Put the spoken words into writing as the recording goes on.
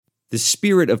The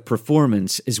spirit of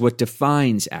performance is what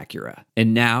defines Acura.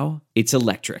 And now, it's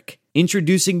electric.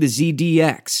 Introducing the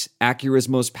ZDX, Acura's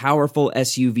most powerful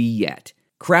SUV yet.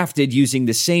 Crafted using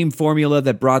the same formula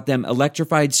that brought them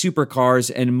electrified supercars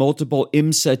and multiple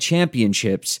IMSA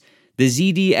championships, the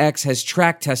ZDX has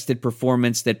track-tested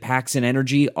performance that packs an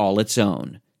energy all its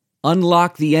own.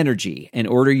 Unlock the energy and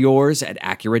order yours at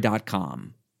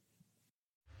Acura.com.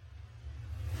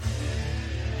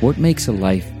 What makes a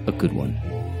life a good one?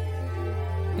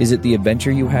 Is it the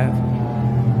adventure you have?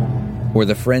 Or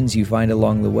the friends you find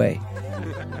along the way?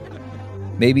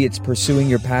 Maybe it's pursuing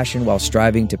your passion while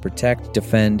striving to protect,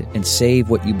 defend, and save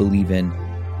what you believe in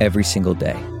every single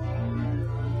day.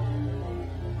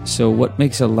 So what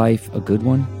makes a life a good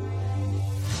one?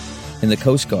 In the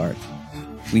Coast Guard,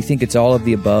 we think it's all of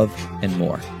the above and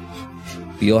more.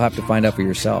 But you'll have to find out for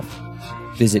yourself.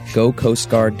 Visit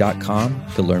gocoastguard.com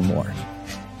to learn more.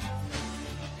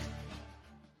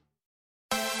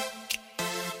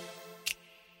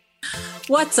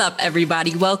 What's up,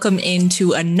 everybody? Welcome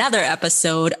into another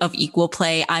episode of Equal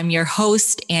Play. I'm your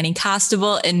host, Annie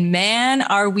Costable, and man,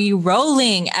 are we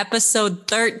rolling. Episode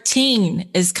 13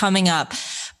 is coming up.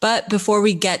 But before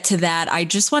we get to that, I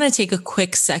just want to take a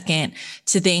quick second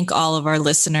to thank all of our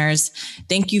listeners.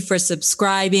 Thank you for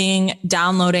subscribing,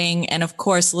 downloading, and of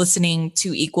course, listening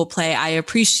to Equal Play. I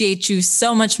appreciate you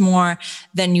so much more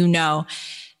than you know.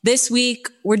 This week,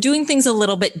 we're doing things a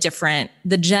little bit different.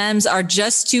 The gems are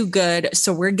just too good,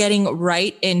 so we're getting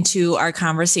right into our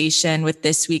conversation with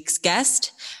this week's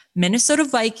guest, Minnesota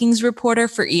Vikings reporter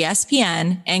for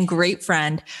ESPN and great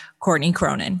friend, Courtney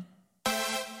Cronin.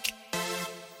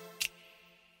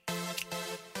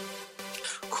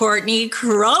 Courtney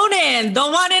Cronin, the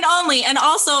one and only, and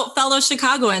also fellow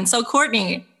Chicagoan. So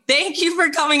Courtney, thank you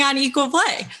for coming on Equal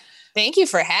Play. Thank you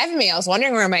for having me. I was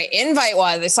wondering where my invite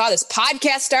was. I saw this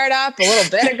podcast start up a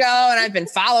little bit ago, and I've been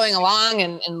following along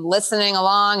and listening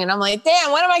along. And I'm like,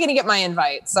 damn, when am I going to get my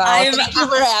invite? So thank you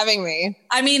for having me.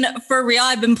 I mean, for real,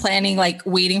 I've been planning,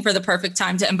 waiting for the perfect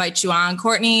time to invite you on.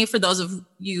 Courtney, for those of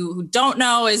you who don't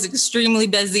know, is extremely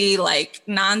busy,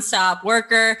 nonstop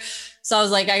worker. So I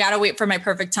was like, I got to wait for my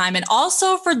perfect time. And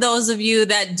also for those of you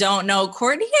that don't know,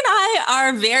 Courtney and I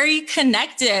are very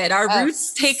connected. Our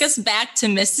roots take us back to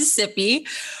Mississippi.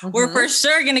 Mm-hmm. We're for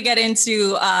sure going to get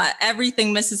into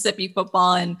everything Mississippi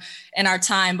football and our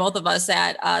time, both of us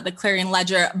at the Clarion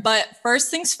Ledger. But first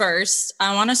things first,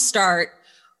 I want to start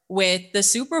with the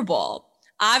Super Bowl.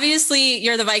 Obviously,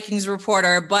 you're the Vikings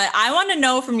reporter, but I want to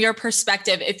know from your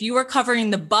perspective, if you were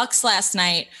covering the Bucs last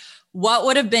night, what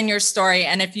would have been your story?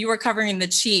 And if you were covering the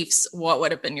Chiefs, what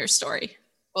would have been your story?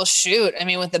 Well, shoot. I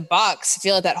mean, with the Bucs, I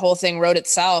feel like that whole thing wrote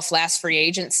itself last free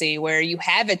agency, where you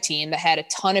have a team that had a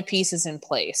ton of pieces in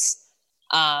place.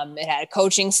 It had a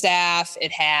coaching staff.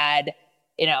 It had,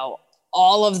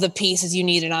 all of the pieces you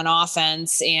needed on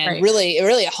offense, and right.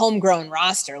 really a homegrown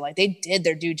roster. Like, they did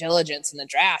their due diligence in the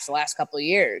draft the last couple of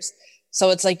years. So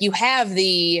it's like you have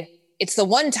it's the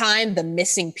one time the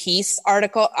missing piece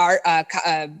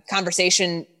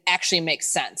conversation actually makes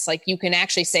sense. Like, you can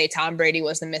actually say Tom Brady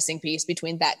was the missing piece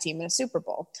between that team and a Super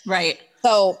Bowl. Right.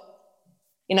 So,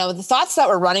 the thoughts that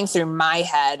were running through my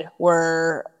head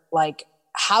were like,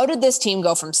 how did this team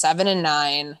go from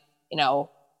 7-9,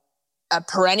 a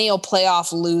perennial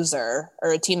playoff loser,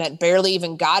 or a team that barely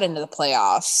even got into the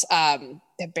playoffs,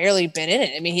 have barely been in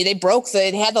it. I mean, they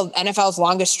had the NFL's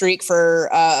longest streak for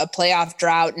a playoff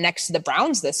drought next to the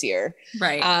Browns this year.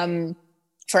 Right.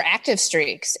 For active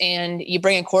streaks. And you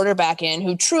bring a quarterback in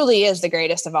who truly is the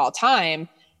greatest of all time,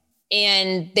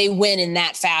 and they win in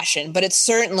that fashion. But it's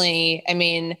certainly,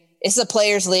 it's a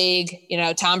players' league.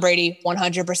 Tom Brady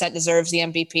 100% deserves the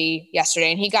MVP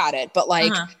yesterday, and he got it. But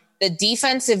the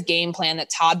defensive game plan that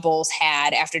Todd Bowles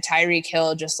had after Tyreek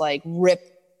Hill just ripped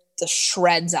the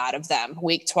shreds out of them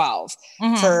week 12,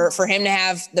 for him to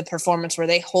have the performance where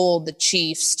they hold the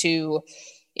Chiefs to,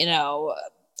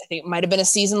 I think it might've been a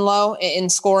season low in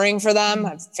scoring for them.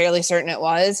 I'm fairly certain it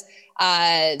was.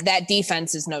 That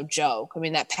defense is no joke. I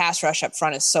mean, that pass rush up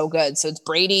front is so good. So it's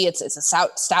Brady, it's a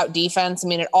stout defense. I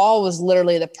mean, it all was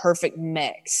literally the perfect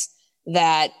mix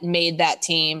that made that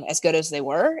team as good as they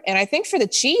were. And I think for the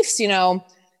Chiefs, an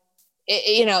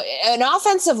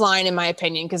offensive line, in my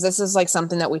opinion, because this is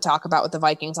something that we talk about with the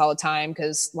Vikings all the time,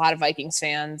 because a lot of Vikings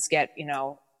fans get,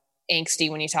 angsty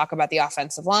when you talk about the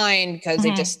offensive line, because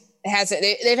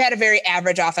they've had a very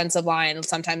average offensive line,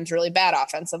 sometimes really bad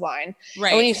offensive line. Right.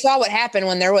 And when you saw what happened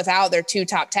when they're without their two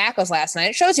top tackles last night,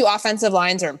 it shows you offensive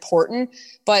lines are important,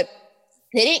 but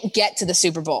they didn't get to the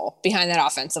Super Bowl behind that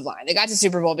offensive line. They got to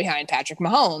Super Bowl behind Patrick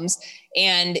Mahomes,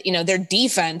 and, you know, their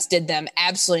defense did them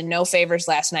absolutely no favors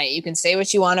last night. You can say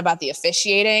what you want about the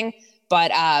officiating,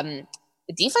 but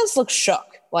the defense looked shook.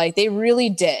 Like they really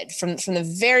did from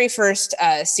the very first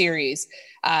series.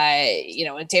 You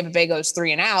know, when Tampa Bay goes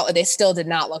 3 and out, they still did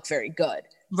not look very good.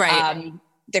 Right.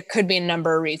 There could be a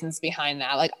number of reasons behind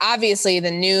that. Like obviously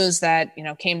the news that, you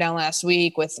know, came down last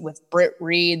week with Britt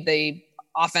Reed, the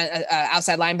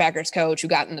outside linebackers coach who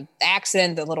got in the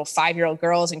accident, the little 5-year-old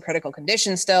girl is in critical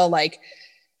condition still. Like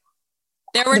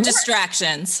there were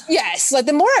distractions. Yes. Like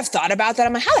the more I've thought about that,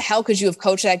 I'm like, how the hell could you have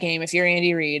coached that game if you're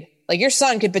Andy Reid? Like your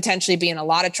son could potentially be in a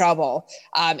lot of trouble.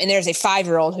 And there's a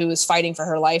 5-year-old who is fighting for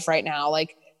her life right now.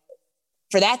 Like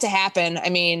for that to happen, I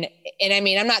mean,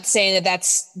 I'm not saying that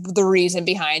that's the reason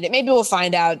behind it. Maybe we'll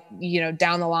find out, you know,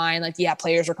 down the line, like, yeah,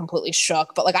 players were completely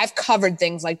shook, but like I've covered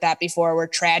things like that before where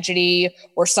tragedy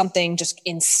or something just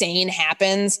insane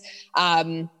happens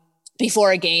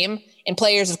before a game. And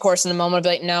players, of course, in the moment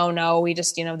will be like, no, we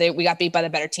just, you know, we got beat by the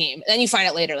better team. And then you find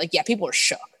out later, like, yeah, people were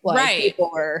shook. Like right.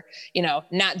 People were, you know,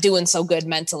 not doing so good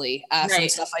mentally from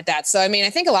stuff like that. So, I mean, I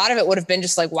think a lot of it would have been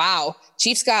just like, wow,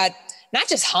 Chiefs got not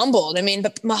just humbled. I mean,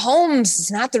 but Mahomes is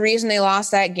not the reason they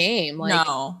lost that game. Like,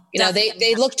 no, you know,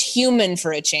 they looked human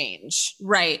for a change.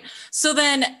 Right. So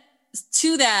then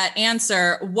to that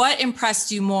answer, what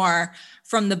impressed you more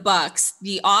from the Bucs,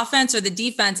 the offense or the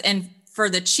defense? And for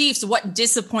the Chiefs, what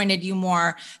disappointed you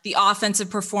more, the offensive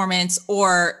performance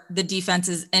or the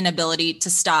defense's inability to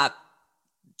stop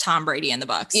Tom Brady and the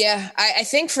Bucs? Yeah, I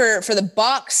think for the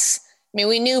Bucs, I mean,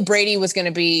 we knew Brady was going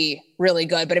to be really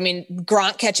good, but I mean,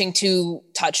 Gronk catching 2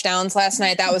 touchdowns last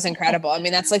night, that was incredible. I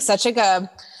mean, that's like such like an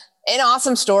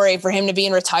awesome story for him to be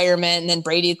in retirement and then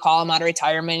Brady call him out of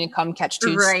retirement and come catch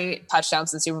 2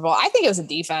 touchdowns in the Super Bowl. I think it was a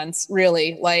defense,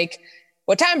 really. Like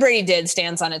what Tom Brady did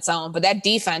stands on its own, but that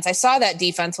defense, I saw that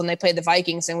defense when they played the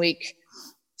Vikings in week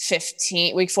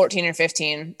 14 or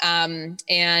 15.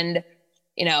 And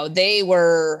you know,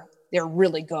 they're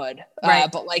really good. Right.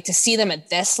 But like to see them at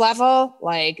this level,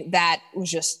 like that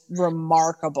was just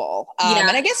remarkable. And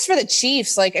I guess for the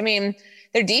Chiefs, like, I mean,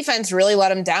 their defense really let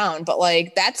them down, but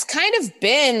like, that's kind of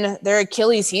been their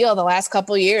Achilles heel the last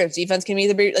couple of years. Defense can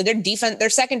either be their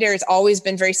secondary has always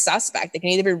been very suspect. They can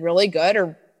either be really good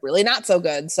or really not so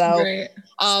good. So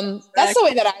that's the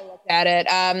way that I looked at it.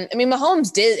 I mean,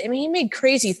 Mahomes he made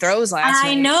crazy throws last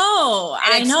night. I know.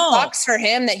 It sucks for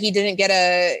him that he didn't get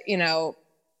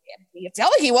it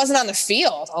felt like he wasn't on the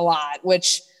field a lot,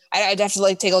 which I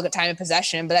definitely take a look at time of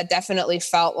possession, but that definitely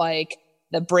felt like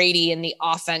the Brady and the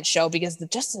offense show because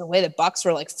just the way the Bucs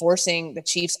were like forcing the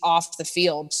Chiefs off the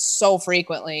field so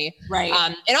frequently. Right.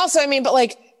 And also, I mean, but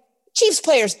like Chiefs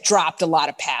players dropped a lot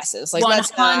of passes. Like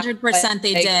 100%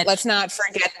 they did. Let's not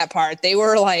forget that part. They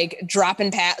were like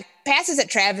dropping passes that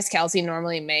Travis Kelce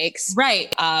normally makes.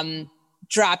 Right.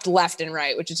 Dropped left and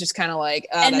right, which is just kind of like,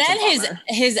 and then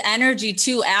his energy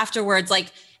too afterwards, like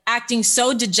acting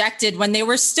so dejected when they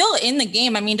were still in the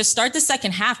game. I mean, to start the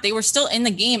second half, they were still in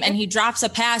the game and he drops a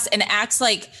pass and acts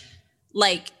like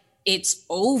it's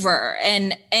over.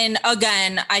 And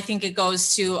again, I think it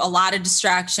goes to a lot of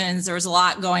distractions. There was a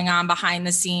lot going on behind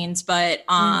the scenes, but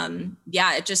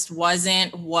it just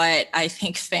wasn't what I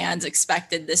think fans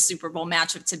expected this Super Bowl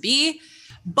matchup to be.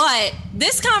 But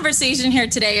this conversation here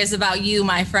today is about you,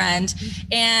 my friend.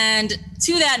 And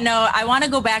to that note, I want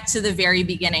to go back to the very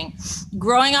beginning.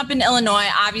 Growing up in Illinois,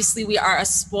 obviously we are a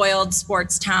spoiled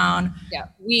sports town. Yeah.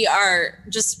 We are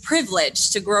just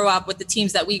privileged to grow up with the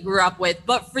teams that we grew up with.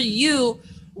 But for you,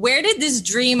 where did this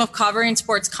dream of covering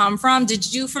sports come from?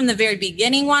 Did you from the very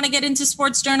beginning want to get into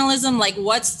sports journalism? Like,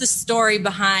 what's the story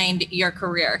behind your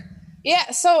career?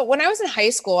 Yeah. So when I was in high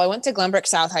school, I went to Glenbrook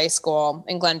South High School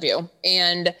in Glenview,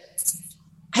 and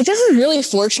I just was really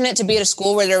fortunate to be at a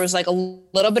school where there was like a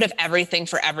little bit of everything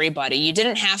for everybody. You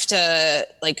didn't have to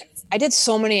I did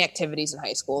so many activities in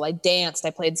high school. I danced,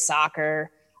 I played soccer.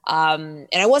 And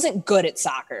I wasn't good at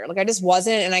soccer. Like I just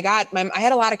wasn't. And I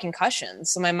had a lot of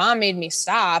concussions. So my mom made me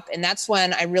stop. And that's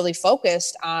when I really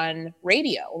focused on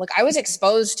radio. Like I was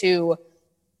exposed to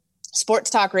sports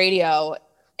talk radio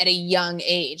at a young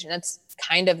age. And that's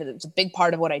it's a big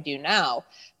part of what I do now.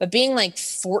 But being like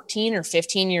 14 or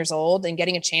 15 years old and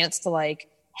getting a chance to like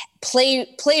play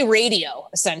radio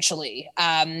essentially.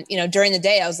 During the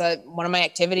day, I was one of my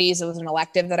activities. It was an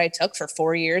elective that I took for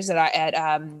 4 years at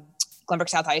Glenbrook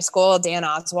South High School. Dan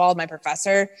Oswald, my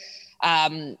professor,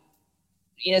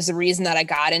 is the reason that I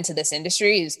got into this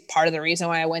industry. Is part of the reason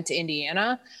why I went to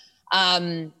Indiana.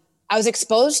 I was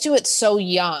exposed to it so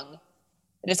young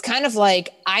It's kind of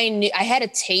like I knew I had a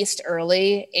taste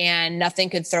early and nothing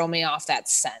could throw me off that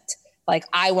scent. Like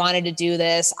I wanted to do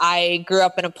this. I grew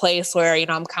up in a place where,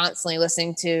 I'm constantly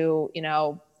listening to,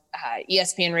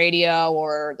 ESPN radio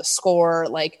or the Score,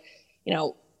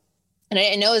 and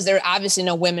I know there are obviously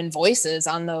no women voices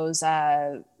on those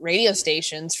radio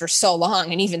stations for so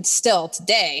long. And even still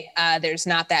today, there's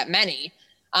not that many,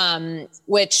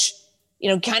 which,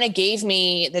 kind of gave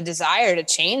me the desire to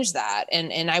change that.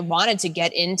 And I wanted to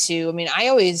get into, I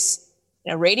always,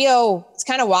 radio, it's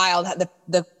kind of wild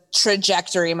the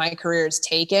trajectory my career has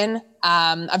taken.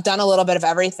 I've done a little bit of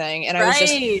everything. And I was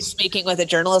just speaking with a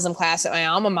journalism class at my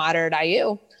alma mater at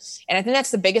IU. And I think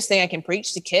that's the biggest thing I can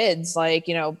preach to kids,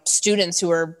 students who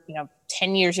are,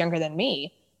 10 years younger than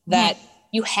me, that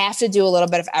you have to do a little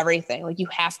bit of everything. Like you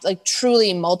have to,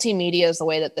 truly multimedia is the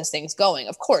way that this thing's going.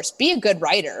 Of course, be a good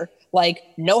writer,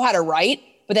 know how to write,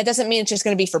 but that doesn't mean it's just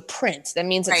going to be for print. That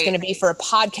means it's going to be for a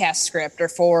podcast script or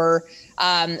for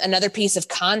another piece of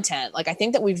content. I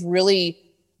think that we've really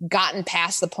gotten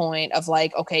past the point of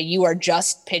okay, you are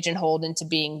just pigeonholed into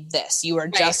being this. You are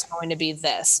just going to be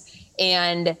this.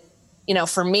 And,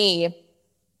 for me,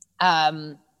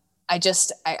 I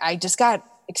just got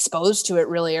exposed to it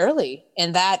really early,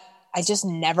 and that I just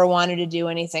never wanted to do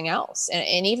anything else.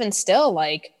 And even still,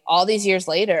 all these years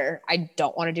later, I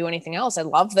don't want to do anything else. I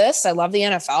love this. I love the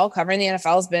NFL. Covering the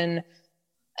NFL has been,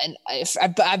 and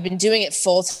I've been doing it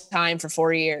full time for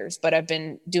 4 years, but I've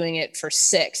been doing it for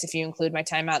 6, if you include my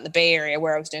time out in the Bay Area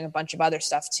where I was doing a bunch of other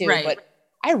stuff too. But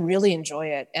I really enjoy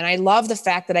it. And I love the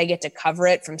fact that I get to cover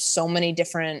it from so many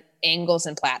different angles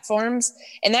and platforms.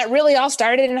 And that really all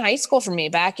started in high school for me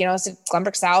back, I was at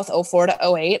Glenbrook South, 04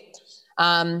 to 08.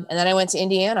 And then I went to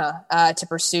Indiana to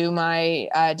pursue my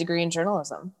degree in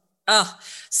journalism. Oh,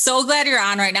 so glad you're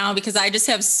on right now, because I just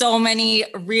have so many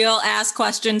real ass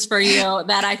questions for you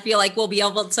that I feel like we'll be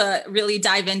able to really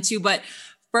dive into. But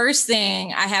first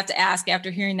thing I have to ask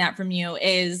after hearing that from you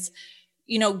is,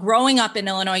 growing up in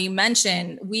Illinois, you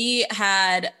mentioned we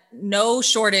had no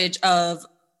shortage of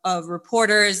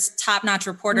reporters, top-notch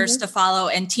reporters to follow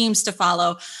and teams to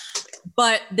follow,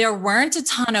 but there weren't a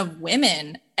ton of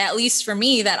women, at least for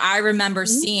me, that I remember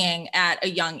seeing at a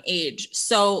young age.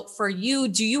 So for you,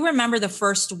 do you remember the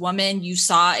first woman you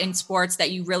saw in sports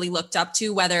that you really looked up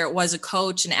to, whether it was a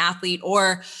coach, an athlete,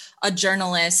 or a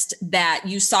journalist that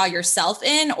you saw yourself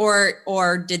in,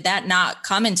 or did that not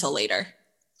come until later?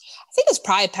 I think it's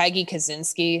probably Peggy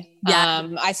Kaczynski. Yeah.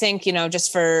 I think,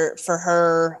 just for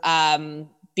her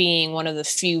being one of the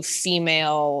few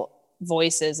female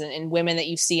voices and women that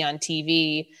you see on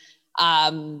TV,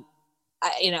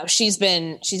 she's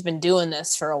been doing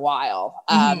this for a while.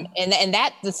 And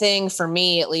that the thing for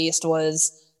me, at least,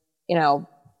 was, there's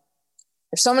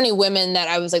so many women that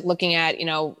I was looking at,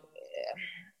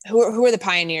 who are the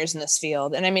pioneers in this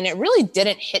field. And it really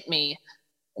didn't hit me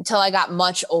until I got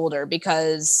much older,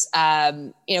 because,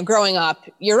 growing up,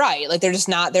 you're right.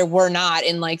 There were not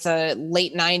in the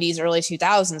late 90s, early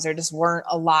 2000s, there just weren't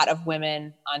a lot of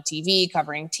women on TV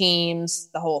covering teams,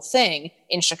 the whole thing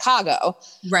in Chicago.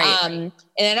 Right. And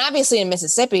then obviously in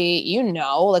Mississippi,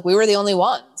 we were the only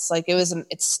ones.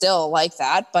 It's still like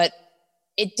that, but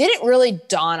it didn't really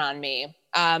dawn on me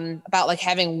about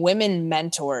having women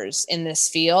mentors in this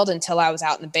field until I was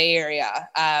out in the Bay Area.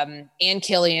 Ann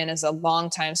Killian is a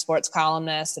longtime sports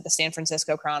columnist at the San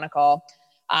Francisco Chronicle,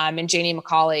 and Janie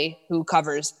McCauley, who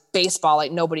covers baseball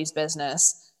like nobody's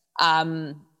business.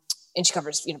 And she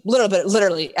covers,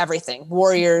 literally everything.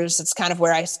 Warriors. It's kind of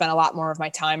where I spent a lot more of my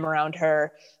time around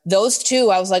her. Those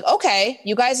two, I was like, okay,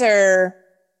 you guys are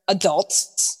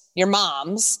adults, you're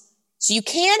moms, so you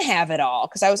can have it all.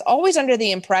 Because I was always under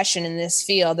the impression in this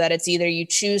field that it's either you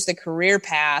choose the career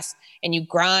path and you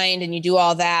grind and you do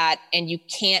all that, and you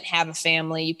can't have a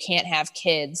family, you can't have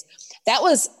kids. That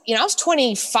was, I was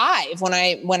 25 when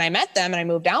I met them and I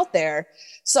moved out there.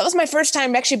 So that was my first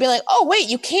time actually being like, oh, wait,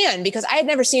 you can, because I had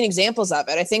never seen examples of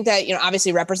it. I think that,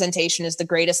 obviously representation is the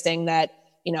greatest thing that,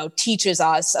 teaches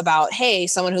us about, hey,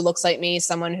 someone who looks like me,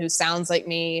 someone who sounds like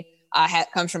me,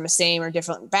 comes from a same or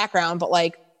different background. But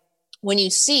when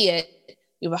you see it,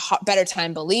 you have a better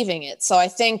time believing it. So I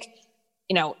think,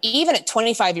 even at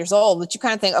 25 years old, that you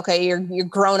kind of think, okay, you're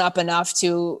grown up enough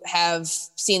to have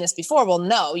seen this before. Well,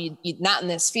 no, you're not in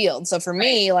this field. So for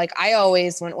me, I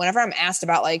always, whenever I'm asked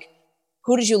about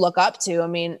who did you look up to?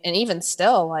 And even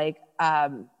still,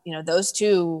 those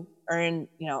two are in,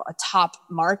 a top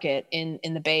market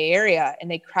in the Bay Area, and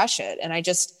they crush it. And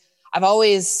I've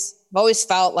always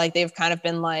felt like they've kind of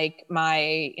been my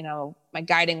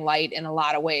guiding light in a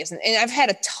lot of ways. And I've had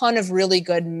a ton of really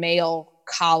good male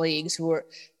colleagues who are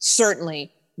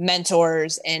certainly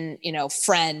mentors and,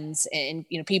 friends and,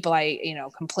 people I,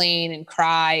 complain and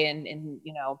cry and,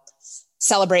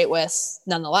 celebrate with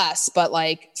nonetheless. But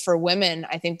like for women,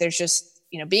 I think there's just,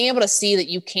 being able to see that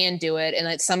you can do it. And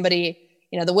that somebody,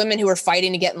 the women who were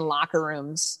fighting to get in locker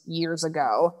rooms years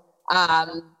ago,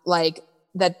 like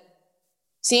that,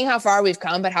 seeing how far we've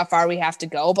come, but how far we have to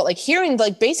go. But like hearing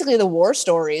like basically the war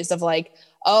stories of like,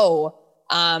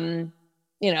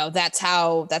 that's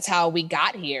how we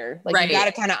got here. Like you got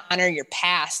to kind of honor your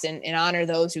past and honor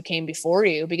those who came before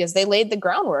you, because they laid the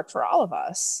groundwork for all of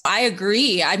us. I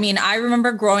agree. I mean, I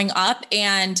remember growing up,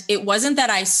 and it wasn't that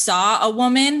I saw a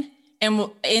woman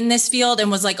in this field and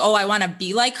was like, oh, I want to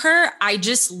be like her. I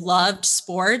just loved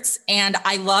sports, and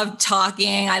I loved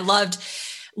talking. I loved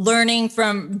learning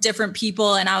from different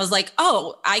people. And I was like,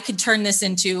 oh, I could turn this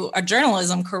into a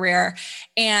journalism career.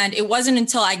 And it wasn't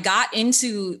until I got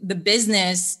into the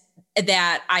business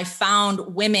that I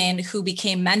found women who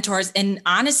became mentors. And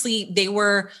honestly, they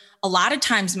were a lot of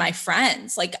times my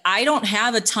friends. Like I don't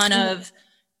have a ton of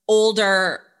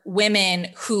older women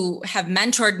who have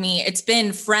mentored me. It's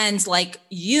been friends like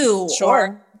you,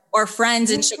 sure, or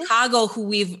friends in Chicago who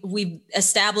we've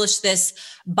established this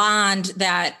bond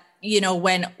that,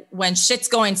 when shit's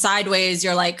going sideways,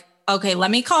 you're like, okay,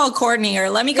 let me call Courtney or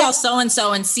let me call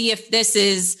so-and-so and see if this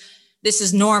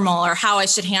is normal or how I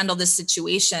should handle this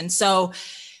situation. So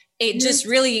it just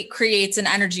really creates an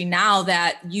energy now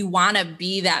that you want to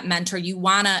be that mentor. You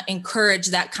want to encourage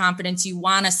that confidence. You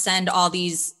want to send all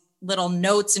these little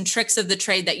notes and tricks of the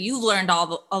trade that you've learned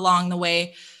all along the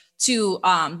way to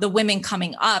the women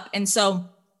coming up. And so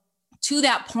to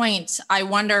that point, I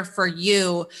wonder for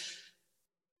you,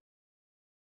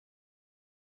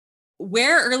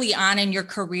 where early on in your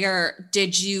career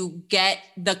did you get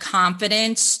the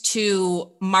confidence to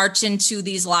march into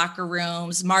these locker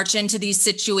rooms, march into these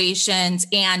situations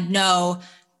and know,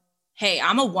 hey,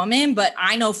 I'm a woman, but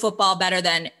I know football better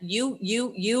than you,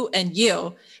 and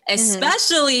you,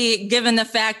 especially given the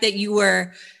fact that you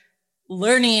were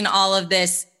learning all of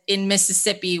this in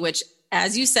Mississippi, which,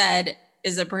 as you said,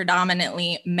 is a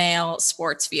predominantly male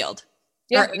sports field.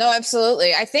 Yeah, no,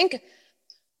 absolutely. I think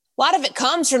a lot of it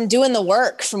comes from doing the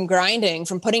work, from grinding,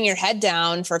 from putting your head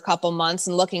down for a couple months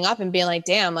and looking up and being like,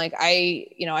 damn, like I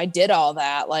did all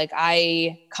that. Like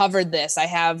I covered this. I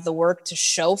have the work to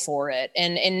show for it.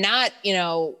 And not,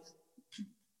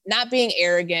 not being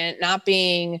arrogant, not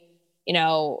being,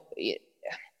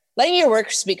 letting your work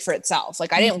speak for itself.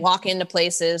 Like I didn't walk into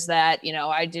places that,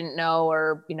 I didn't know,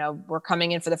 or, were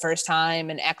coming in for the first time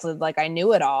and acted like I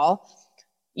knew it all.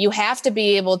 You have to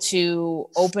be able to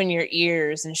open your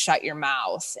ears and shut your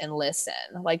mouth and listen.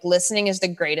 Like listening is the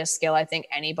greatest skill I think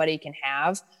anybody can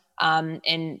have.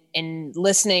 And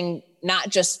listening, not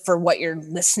just for what you're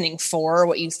listening for,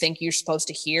 what you think you're supposed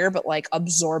to hear, but like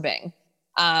absorbing.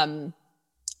 I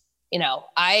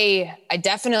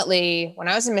definitely, when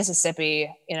I was in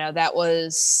Mississippi, that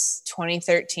was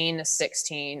 2013 to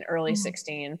 16, early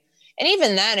 16. And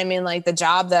even then, I mean, like the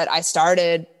job that I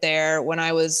started there when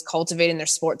I was cultivating their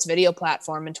sports video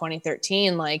platform in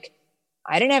 2013, like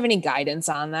I didn't have any guidance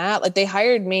on that. Like they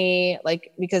hired me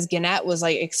like because Gannett was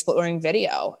like exploring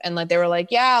video, and like they were like,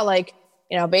 yeah, like,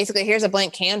 basically here's a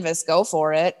blank canvas, go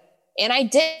for it. And I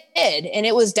did. And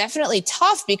it was definitely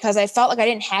tough because I felt like I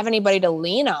didn't have anybody to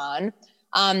lean on.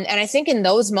 And I think in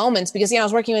those moments, because, I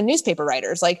was working with newspaper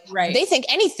writers, like they think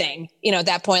anything, at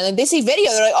that point, like they see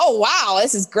video, they're like, oh, wow,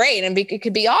 this is great. And it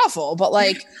could be awful. But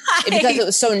like, because it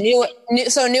was so new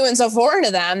and so foreign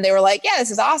to them, they were like, yeah, this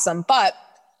is awesome. But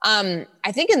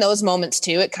I think in those moments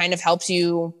too, it kind of helps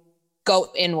you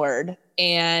go inward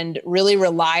and really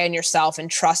rely on yourself and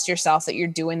trust yourself that you're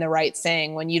doing the right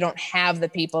thing when you don't have the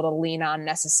people to lean on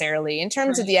necessarily in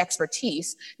terms of the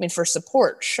expertise. I mean, for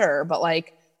support, sure. But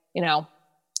like,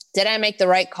 did I make the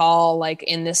right call? Like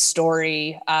in this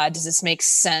story, does this make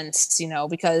sense?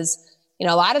 Because,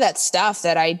 a lot of that stuff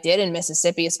that I did in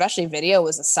Mississippi, especially video,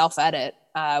 was a self-edit.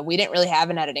 We didn't really have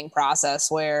an editing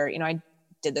process where, I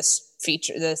did this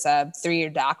 3-year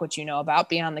doc, which about,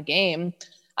 Beyond the Game,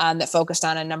 that focused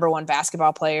on a number one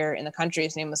basketball player in the country.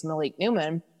 His name was Malik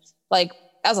Newman. Like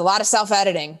that was a lot of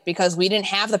self-editing because we didn't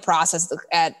have the process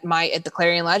at the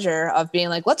Clarion Ledger of being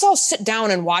like, let's all sit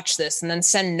down and watch this and then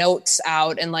send notes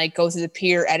out and like go through the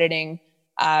peer editing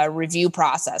review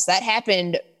process. That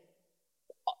happened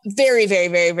very, very,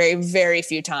 very, very, very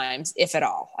few times, if at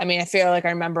all. I mean, I feel like I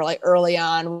remember like early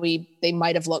on, they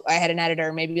might have I had an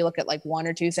editor maybe look at like one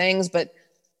or two things, but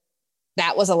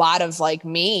that was a lot of like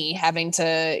me having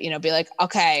to, be like,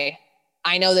 okay,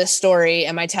 I know this story.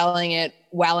 Am I telling it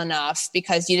well enough?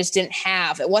 Because you just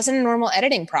it wasn't a normal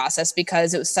editing process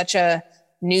because it was such a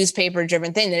newspaper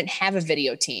driven thing. They didn't have a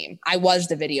video team. I was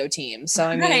the video team. So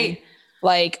I mean,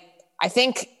 like, I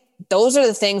think those are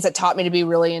the things that taught me to be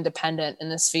really independent in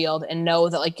this field and know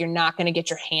that like, you're not going to get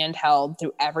your hand held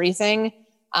through everything.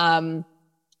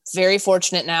 Very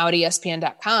fortunate now at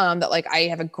ESPN.com that like, I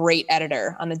have a great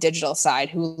editor on the digital side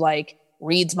who like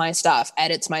reads my stuff,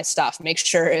 edits my stuff, makes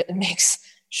sure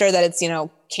that it's, you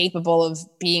know, capable of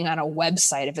being on a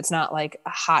website if it's not like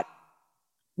a hot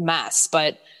mess.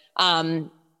 But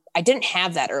I didn't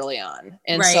have that early on.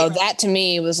 And so that to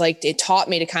me was like, it taught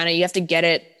me to kind of, you have to get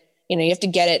it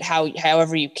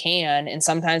however you can. And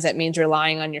sometimes that means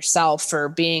relying on yourself for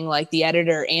being like the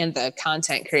editor and the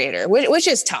content creator, which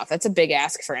is tough. That's a big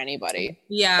ask for anybody.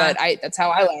 Yeah. But that's how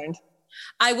I learned.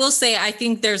 I will say, I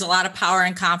think there's a lot of power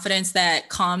and confidence that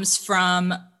comes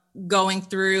from going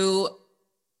through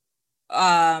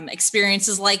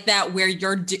experiences like that, where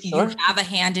you have a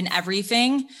hand in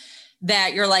everything,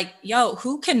 that you're like, yo,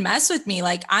 who can mess with me?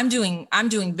 Like I'm doing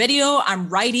video, I'm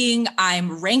writing,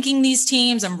 I'm ranking these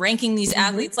teams, I'm ranking these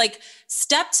athletes, like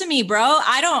step to me, bro.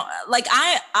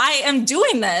 I am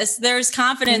doing this. There's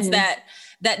confidence that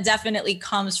definitely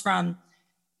comes from,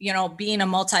 you know, being a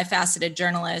multifaceted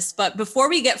journalist. But before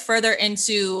we get further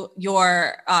into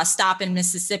your stop in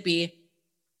Mississippi,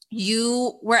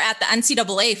 you were at the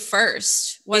NCAA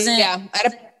first, wasn't it? Yeah,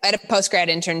 I had a post-grad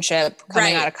internship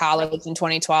coming out of college in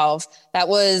 2012. I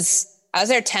was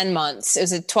there 10 months. It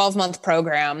was a 12-month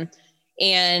program.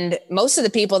 And most of the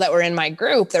people that were in my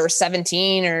group, there were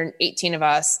 17 or 18 of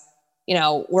us, you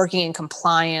know, working in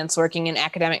compliance, working in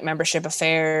academic membership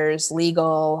affairs,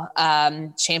 legal,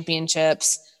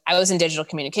 championships. I was in digital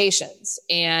communications.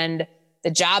 And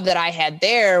the job that I had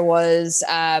there was,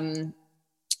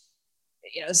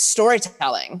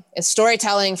 storytelling. It's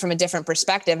storytelling from a different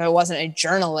perspective. I wasn't a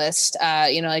journalist,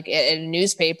 like at a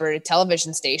newspaper, a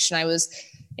television station. I was,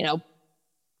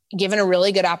 given a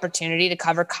really good opportunity to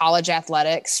cover college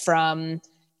athletics from,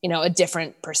 a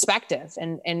different perspective.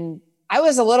 And I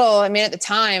was at the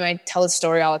time, I tell this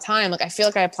story all the time. Like, I feel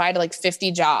like I applied to like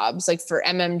 50 jobs, like for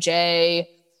MMJ,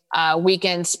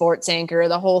 weekend sports anchor,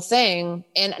 the whole thing.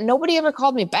 And nobody ever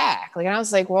called me back. Like, and I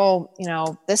was like, well,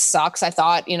 this sucks. I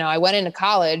thought, I went into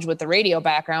college with the radio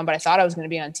background, but I thought I was going to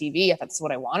be on TV. I thought that's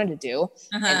what I wanted to do.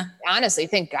 And honestly,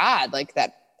 thank God, like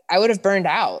that I would have burned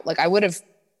out. Like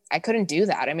I couldn't do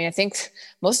that. I mean, I think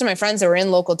most of my friends that were in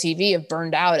local TV have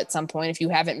burned out at some point if you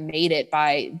haven't made it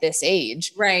by this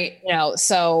age. Right.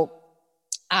 So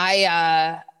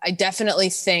I definitely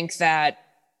think that,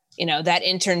 that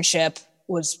internship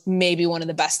was maybe one of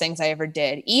the best things I ever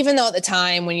did. Even though at the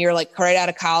time when you're like right out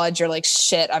of college, you're like,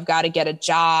 shit, I've got to get a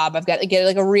job. I've got to get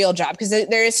like a real job, because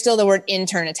there is still the word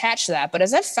intern attached to that. But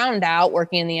as I found out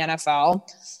working in the NFL,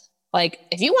 like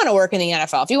if you want to work in the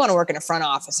NFL, if you want to work in a front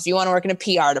office, if you want to work in a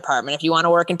PR department, if you want to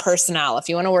work in personnel, if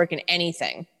you want to work in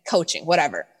anything, coaching,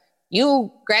 whatever, you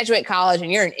graduate college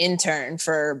and you're an intern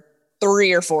for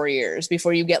 3 or 4 years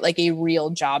before you get like a real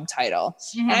job title.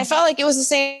 And I felt like it was the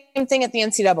same thing at the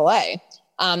NCAA.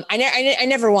 I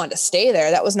never wanted to stay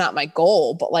there. That was not my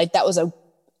goal, but like that was a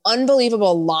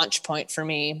unbelievable launch point for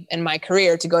me in my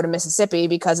career to go to Mississippi,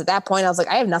 because at that point I was like,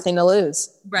 I have nothing to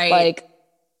lose. Right. Like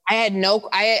I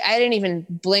didn't even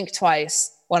blink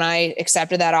twice when I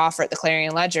accepted that offer at the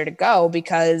Clarion Ledger to go,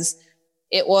 because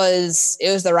it was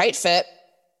the right fit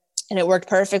and it worked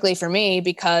perfectly for me,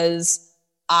 because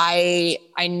I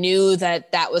knew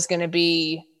that was going to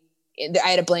be, I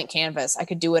had a blank canvas. I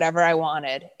could do whatever I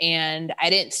wanted. And I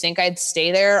didn't think I'd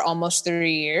stay there almost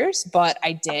 3 years, but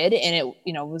I did. And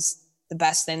it, was the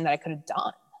best thing that I could have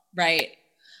done. Right.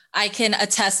 I can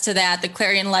attest to that. The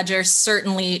Clarion Ledger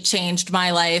certainly changed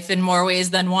my life in more ways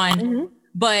than one.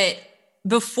 But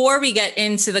before we get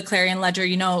into the Clarion Ledger,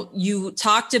 you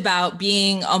talked about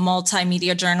being a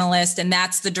multimedia journalist, and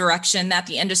that's the direction that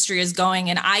the industry is going.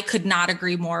 And I could not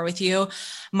agree more with you.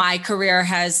 My career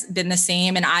has been the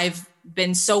same, and I've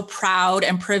been so proud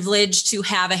and privileged to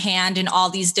have a hand in all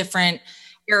these different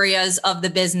areas of the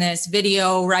business: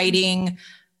 video, writing,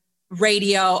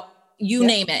 radio, you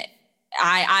name it.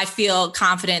 I feel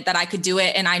confident that I could do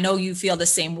it. And I know you feel the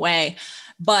same way.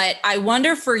 But I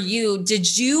wonder for you,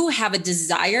 did you have a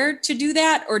desire to do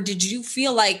that? Or did you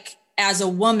feel like as a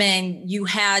woman, you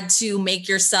had to make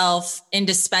yourself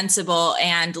indispensable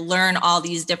and learn all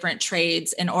these different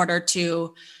trades in order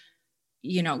to,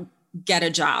 get a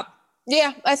job?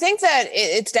 Yeah, I think that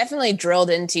it's definitely drilled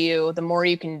into you. The more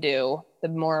you can do, the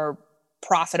more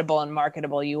profitable and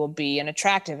marketable you will be and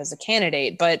attractive as a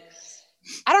candidate. But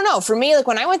I don't know. For me, like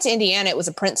when I went to Indiana, it was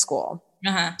a print school.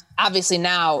 Obviously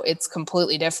now it's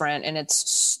completely different and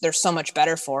they're so much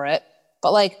better for it.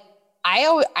 But like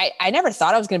I never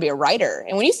thought I was going to be a writer.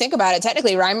 And when you think about it,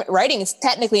 technically writing is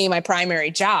technically my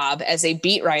primary job as a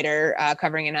beat writer,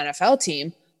 covering an NFL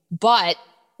team. But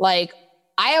like,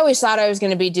 I always thought I was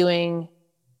going to be doing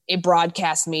a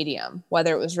broadcast medium,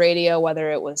 whether it was radio, whether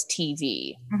it was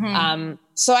TV.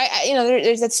 So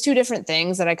that's two different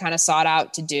things that I kind of sought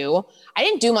out to do. I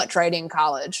didn't do much writing in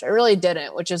college. I really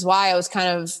didn't, which is why I was kind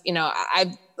of,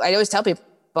 I always tell people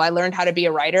I learned how to be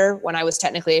a writer when I was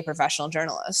technically a professional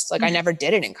journalist. Like I never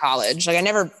did it in college. Like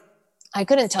I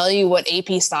couldn't tell you what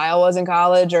AP style was in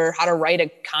college or how to write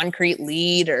a concrete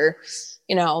lead or,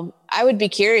 I would be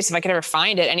curious if I could ever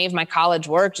find it, any of my college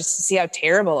work, just to see how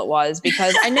terrible it was,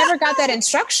 because I never got that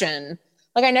instruction.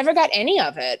 Like I never got any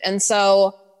of it. And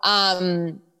so,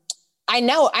 I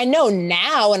know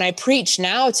now, and I preach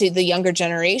now to the younger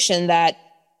generation that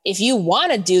if you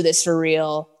want to do this for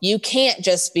real, you can't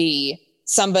just be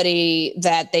somebody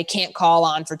that they can't call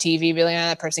on for TV, be like,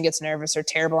 that person gets nervous or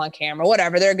terrible on camera,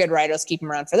 whatever. They're a good writer. Let's keep them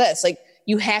around for this. Like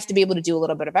you have to be able to do a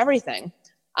little bit of everything.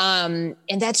 And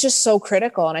that's just so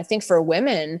critical. And I think for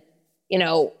women,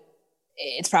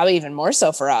 it's probably even more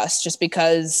so for us, just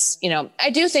because, I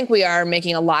do think we are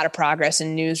making a lot of progress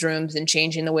in newsrooms and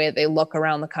changing the way that they look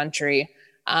around the country.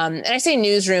 And I say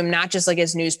newsroom, not just like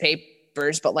as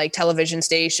newspapers, but like television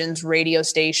stations, radio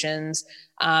stations,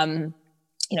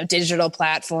 digital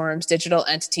platforms, digital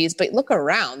entities. But look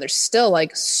around, there's still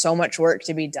like so much work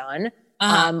to be done.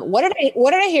 What did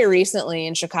I hear recently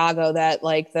in Chicago that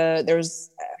like there was,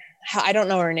 I don't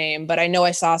know her name, but I know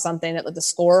I saw something that the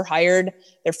Score hired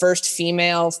their first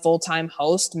female full-time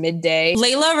host midday.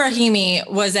 Layla Rahimi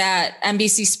was at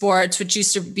NBC Sports, which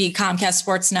used to be Comcast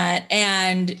Sportsnet,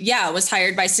 and was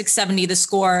hired by 670 The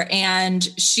Score. And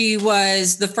she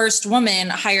was the first woman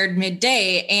hired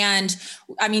midday. And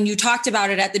I mean, you talked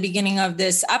about it at the beginning of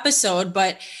this episode,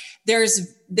 but there's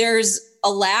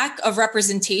a lack of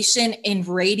representation in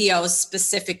radio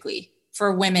specifically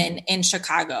for women in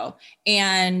Chicago.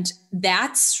 And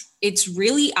it's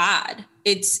really odd.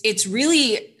 It's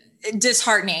really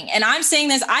disheartening. And I'm saying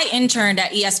this, I interned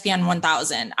at ESPN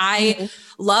 1000. I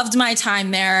loved my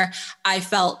time there. I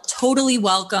felt totally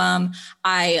welcome.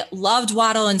 I loved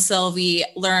Waddle and Sylvie,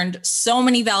 learned so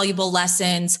many valuable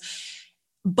lessons.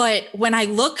 But when I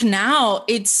look now,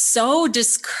 it's so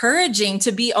discouraging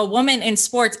to be a woman in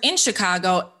sports in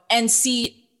Chicago and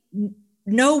see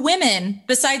no women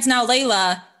besides now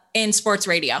Layla in sports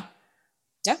radio.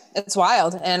 Yeah, it's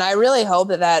wild. And I really hope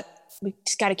that we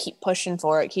just got to keep pushing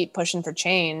for it, keep pushing for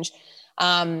change.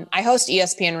 I host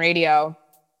ESPN radio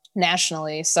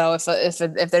nationally. So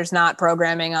if there's not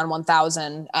programming on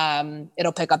 1000,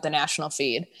 it'll pick up the national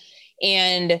feed.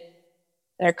 And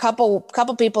there are a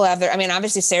couple people have their, I mean,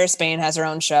 obviously Sarah Spain has her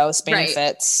own show, Spain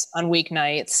Fits, on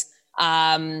weeknights.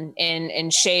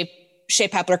 And Shea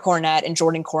Pepler-Cornett and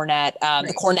Jordan Cornett,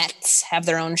 the Cornetts have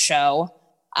their own show.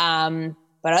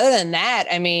 But other than that,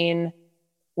 I mean,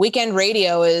 weekend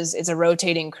radio it's a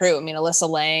rotating crew. I mean, Alyssa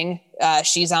Lang,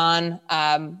 she's on,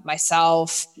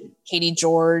 myself, Katie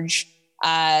George.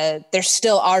 There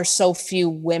still are so few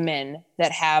women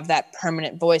that have that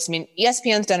permanent voice. I mean,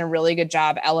 ESPN's done a really good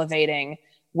job elevating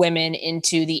women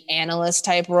into the analyst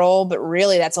type role, but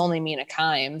really that's only Mina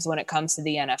Kimes when it comes to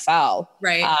the NFL.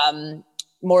 Right.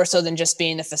 More so than just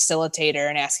being the facilitator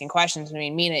and asking questions. I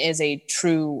mean, Mina is a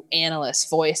true analyst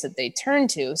voice that they turn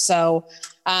to. So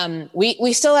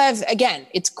we still have, again,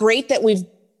 it's great that we've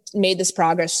made this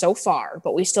progress so far,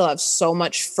 but we still have so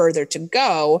much further to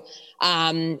go.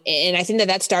 And I think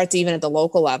that starts even at the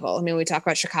local level. I mean, we talk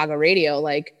about Chicago radio,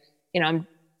 like,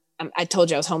 I told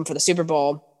you I was home for the Super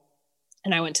Bowl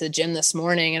and I went to the gym this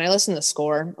morning and I listened to the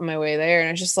Score on my way there. And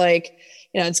I was just like,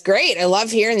 it's great. I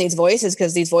love hearing these voices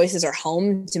because these voices are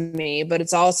home to me, but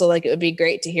it's also like, it would be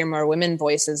great to hear more women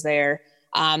voices there.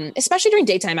 Especially during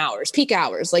daytime hours, peak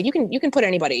hours. Like you can put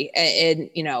anybody in,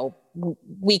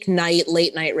 weeknight,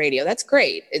 late night radio. That's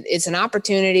great. It's an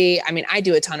opportunity. I mean, I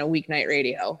do a ton of weeknight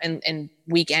radio and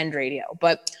weekend radio,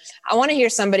 but I want to hear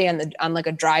somebody on like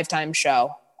a drive time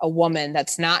show, a woman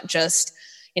that's not just,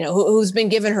 who's been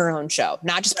given her own show,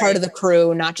 not just part of the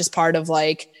crew, not just part of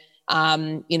like, a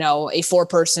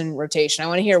 4-person rotation. I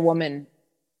want to hear a woman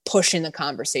pushing the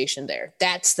conversation there.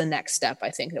 That's the next step I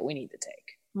think that we need to take.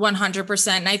 100%.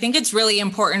 And I think it's really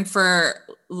important for,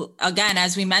 again,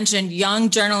 as we mentioned, young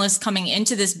journalists coming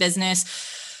into this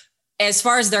business, as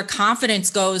far as their confidence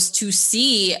goes, to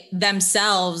see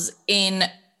themselves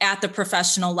at the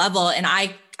professional level. And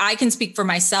I can speak for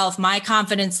myself. My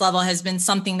confidence level has been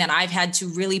something that I've had to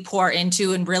really pour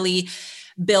into and really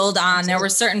build on. There were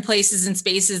certain places and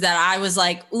spaces that I was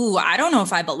like, ooh, I don't know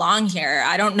if I belong here.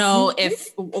 I don't know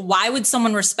why would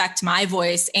someone respect my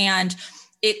voice? And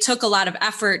it took a lot of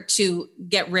effort to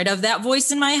get rid of that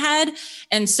voice in my head.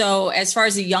 And so as far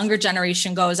as the younger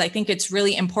generation goes, I think it's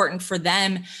really important for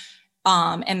them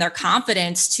and their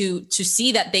confidence to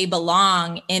see that they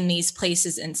belong in these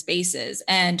places and spaces.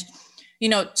 And,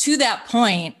 to that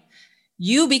point,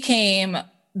 you became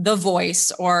the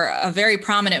voice, or a very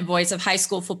prominent voice, of high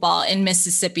school football in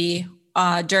Mississippi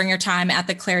during your time at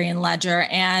the Clarion Ledger.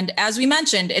 And as we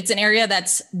mentioned, it's an area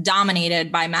that's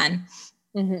dominated by men.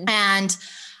 Mm-hmm. And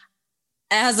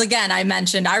as again, I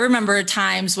mentioned, I remember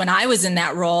times when I was in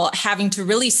that role having to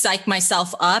really psych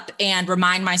myself up and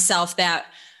remind myself that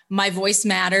my voice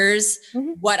matters.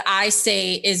 Mm-hmm. What I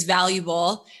say is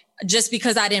valuable. Just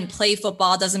because I didn't play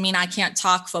football doesn't mean I can't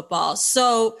talk football.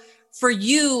 So for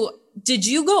you, did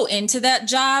you go into that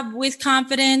job with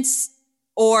confidence,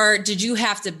 or did you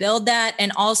have to build that?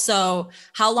 And also,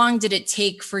 how long did it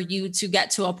take for you to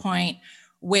get to a point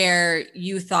where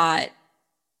you thought,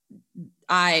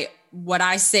 what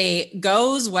I say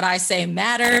goes, what I say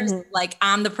matters, mm-hmm. like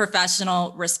I'm the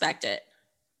professional, respect it?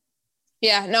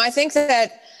 Yeah, no, I think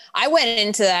that I went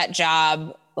into that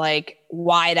job like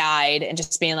wide-eyed and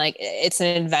just being like, it's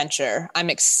an adventure. I'm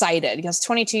excited because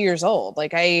 22 years old.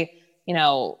 Like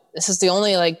this is the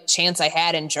only like chance I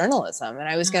had in journalism. And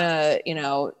I was gonna,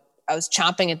 I was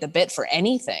chomping at the bit for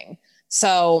anything.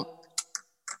 So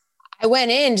I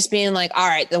went in just being like, all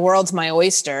right, the world's my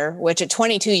oyster, which at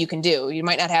 22 you can do. You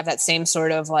might not have that same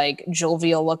sort of like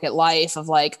jovial look at life of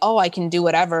like, oh, I can do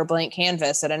whatever, blank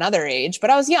canvas at another age, but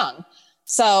I was young.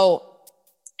 So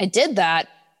I did that,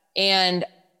 and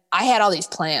I had all these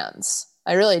plans.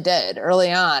 I really did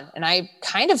early on. And I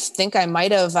kind of think I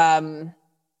might have,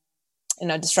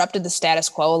 disrupted the status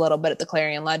quo a little bit at the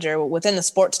Clarion Ledger within the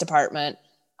sports department.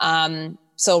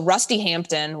 So Rusty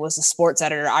Hampton was the sports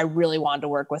editor. I really wanted to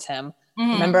work with him. Mm-hmm.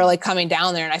 I remember like coming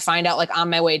down there, and I find out like on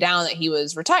my way down that he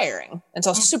was retiring. And so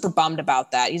I was super bummed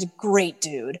about that. He's a great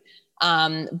dude.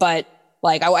 But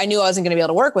like, I knew I wasn't going to be able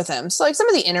to work with him. So like some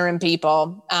of the interim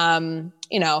people, I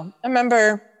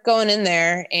remember going in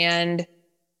there and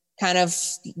kind of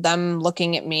them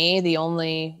looking at me, the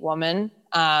only woman,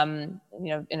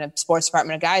 in a sports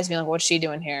department of guys, being like, what's she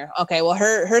doing here? Okay, well,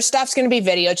 her stuff's going to be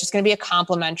video. It's just going to be a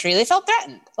complimentary. They felt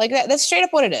threatened. Like that's straight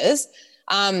up what it is.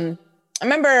 I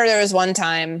remember there was one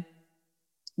time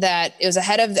that it was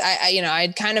ahead of,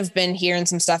 I'd kind of been hearing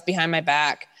some stuff behind my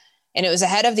back, and it was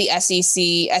ahead of the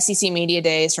SEC Media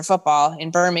Days for football in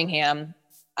Birmingham,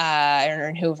 or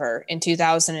in Hoover in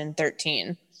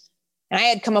 2013. And I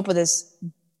had come up with this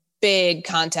big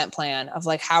content plan of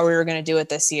like how we were going to do it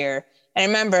this year. And I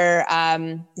remember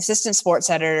the assistant sports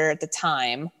editor at the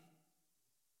time,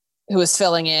 who was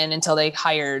filling in until they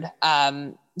hired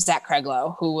Zach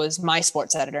Craiglow, who was my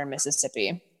sports editor in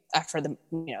Mississippi for the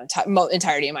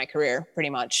entirety of my career, pretty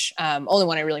much. Only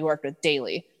one I really worked with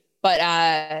daily.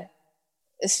 But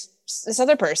this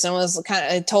other person was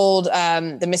kind of told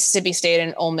the Mississippi State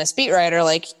and Ole Miss beat writer,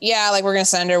 like, yeah, like we're going to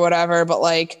send her whatever, but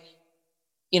like,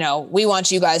 we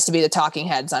want you guys to be the talking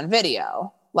heads on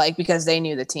video, like, because they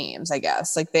knew the teams, I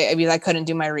guess. Like I couldn't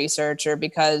do my research, or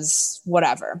because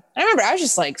whatever. I remember I was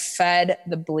just like fed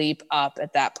the bleep up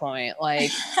at that point.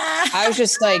 Like I was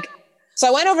just like, so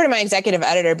I went over to my executive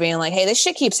editor being like, hey, this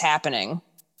shit keeps happening.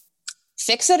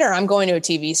 Fix it or I'm going to a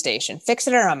TV station. Fix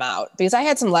it or I'm out. Because I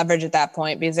had some leverage at that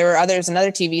point, because there were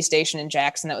another TV station in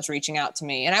Jackson that was reaching out to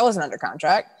me, and I wasn't under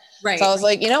contract. Right. So I was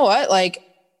like, you know what? Like,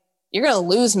 you're going to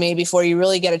lose me before you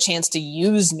really get a chance to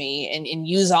use me and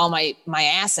use all my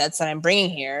assets that I'm bringing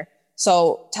here.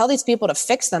 So tell these people to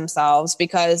fix themselves,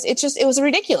 because it was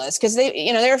ridiculous. Because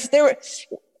they were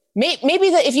maybe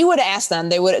if you would have asked them,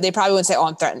 they probably would say,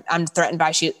 oh, I'm threatened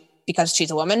because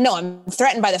she's a woman. No, I'm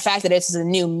threatened by the fact that this is a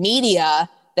new media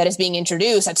that is being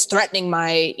introduced that's threatening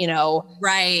my,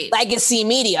 legacy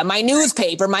media, my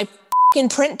newspaper, my fucking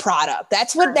print product.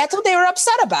 That's what they were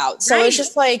upset about. So It's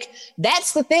just like,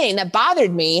 that's the thing that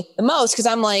bothered me the most. Cause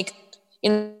I'm like,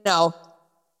 get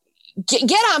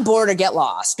on board or get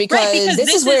lost, because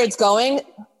this is where it's going.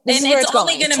 This is where it's going.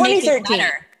 It's only going to make it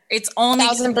better. It's only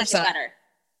 1,000% better.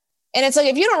 And it's like,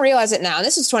 if you don't realize it now, and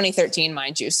this is 2013,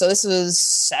 mind you. So this was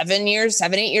 7,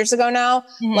 8 years ago now.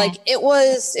 Mm-hmm. Like it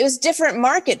was different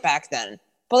market back then.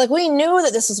 But like, we knew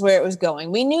that this is where it was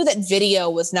going. We knew that video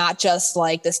was not just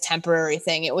like this temporary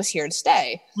thing. It was here to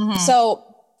stay. Mm-hmm. So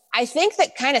I think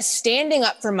that kind of standing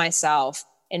up for myself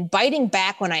and biting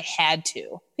back when I had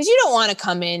to, because you don't want to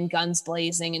come in guns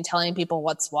blazing and telling people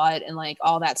what's what and like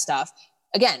all that stuff.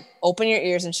 Again, open your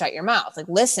ears and shut your mouth. Like,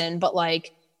 listen, but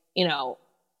like,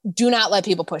 do not let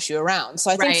people push you around. So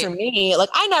I think for me, like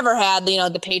I never had,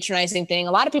 the patronizing thing.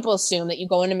 A lot of people assume that you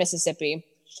go into Mississippi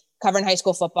covering high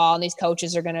school football and these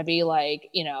coaches are going to be like,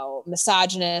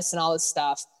 misogynist and all this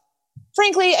stuff.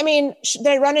 Frankly, I mean, did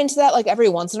I run into that like every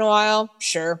once in a while?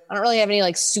 Sure. I don't really have any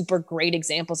like super great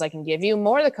examples I can give you.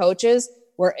 More of the coaches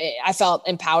were I felt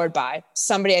empowered by.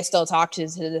 Somebody I still talk to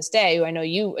this day, who I know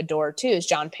you adore too, is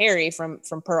John Perry from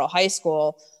Pearl High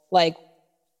School. Like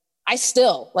I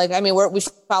still like, I mean, we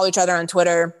follow each other on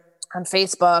Twitter, on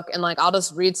Facebook, and like, I'll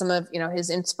just read some of, his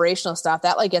inspirational stuff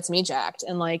that like gets me jacked.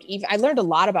 And like, even I learned a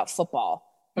lot about football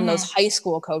from those high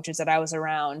school coaches that I was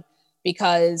around,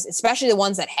 because especially the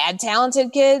ones that had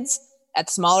talented kids at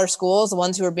smaller schools, the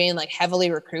ones who were being like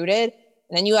heavily recruited.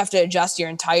 And then you have to adjust your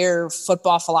entire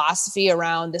football philosophy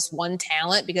around this one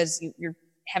talent because you're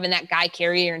having that guy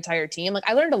carry your entire team. Like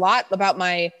I learned a lot about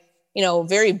my,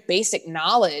 very basic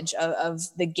knowledge of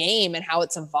the game and how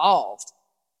it's evolved.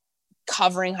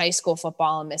 Covering high school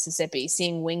football in Mississippi,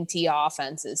 seeing wing T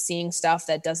offenses, seeing stuff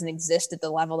that doesn't exist at the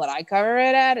level that I cover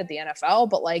it at the NFL,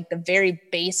 but like the very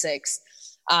basics,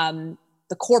 the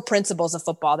core principles of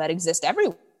football that exist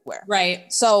everywhere.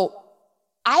 Right. So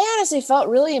I honestly felt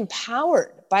really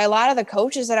empowered by a lot of the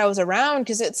coaches that I was around.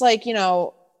 Cause it's like,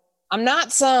 I'm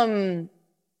not some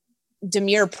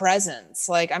demure presence.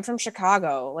 Like I'm from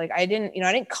Chicago. Like I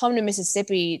didn't come to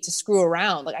Mississippi to screw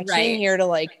around. Like I came here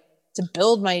to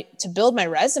build my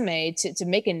resume, to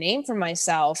make a name for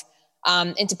myself,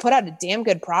 and to put out a damn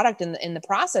good product in the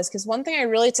process. Cause one thing I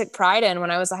really took pride in when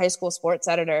I was a high school sports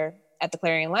editor at the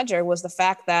Clarion Ledger was the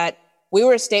fact that we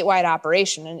were a statewide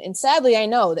operation. And sadly, I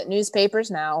know that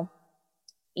newspapers now,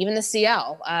 even the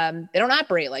CL, they don't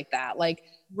operate like that. Like,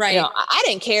 I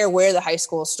didn't care where the high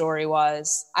school story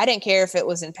was. I didn't care if it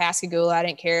was in Pascagoula. I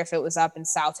didn't care if it was up in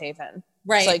South Haven.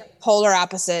 Right. It's like polar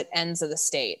opposite ends of the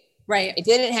state. Right. It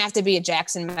didn't have to be a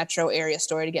Jackson metro area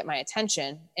story to get my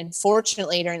attention. And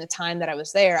fortunately, during the time that I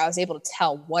was there, I was able to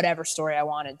tell whatever story I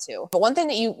wanted to. But one thing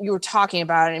that you were talking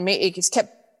about, and it just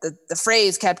kept, the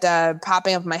phrase kept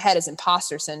popping up in my head, is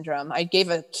imposter syndrome. I gave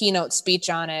a keynote speech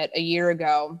on it a year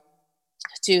ago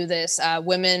to this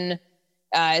women.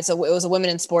 It was a women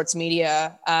in sports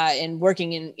media and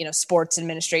working in, sports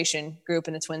administration group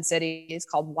in the Twin Cities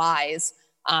called WISE.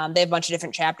 They have a bunch of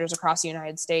different chapters across the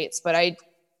United States, but I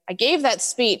gave that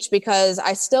speech because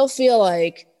I still feel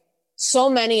like so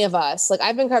many of us, like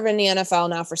I've been covering the NFL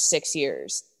now for 6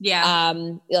 years. Yeah.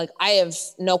 Like I have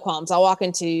no qualms. I'll walk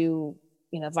into,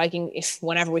 Viking,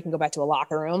 whenever we can go back to a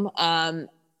locker room, I'll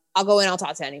go in, I'll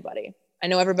talk to anybody. I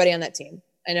know everybody on that team.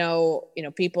 I know,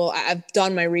 people. I've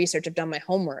done my research, I've done my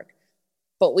homework,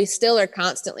 but we still are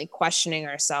constantly questioning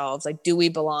ourselves. Like, do we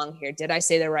belong here? Did I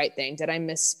say the right thing? Did I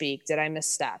misspeak? Did I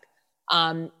misstep?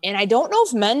 And I don't know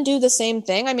if men do the same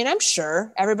thing. I mean, I'm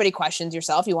sure everybody questions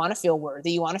yourself. You want to feel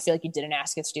worthy. You want to feel like you didn't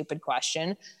ask a stupid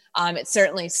question. It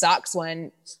certainly sucks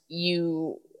when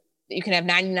you can have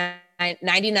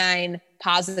 99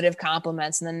 positive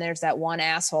compliments. And then there's that one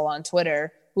asshole on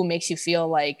Twitter who makes you feel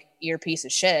like you're a piece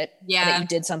of shit. Yeah. That you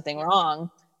did something wrong.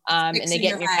 And they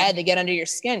get in your head, they get under your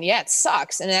skin. Yeah, it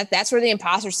sucks. And that's where the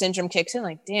imposter syndrome kicks in.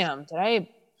 Like, damn, do I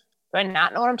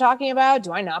not know what I'm talking about?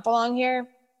 Do I not belong here?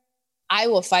 I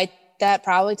will fight that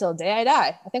probably till the day I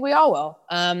die. I think we all will.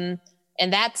 And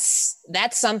that's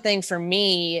something for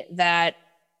me that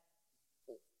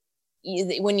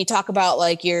when you talk about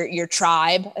like your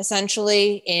tribe,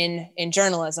 essentially in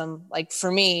journalism, like for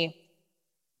me,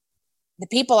 the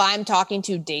people I'm talking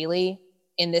to daily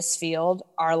in this field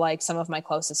are like some of my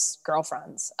closest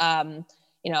girlfriends.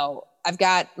 I've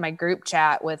got my group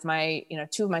chat with my,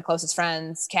 two of my closest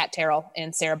friends, Kat Terrell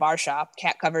and Sarah Barshop.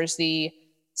 Kat covers the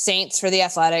Saints for the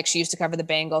Athletics. She used to cover the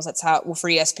Bengals. That's for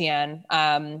ESPN.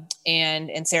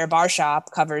 And Sarah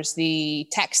Barshop covers the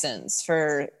Texans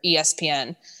for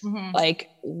ESPN. Mm-hmm. Like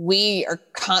we are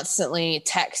constantly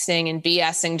texting and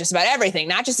BSing just about everything,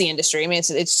 not just the industry. I mean,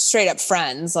 it's straight up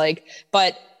friends,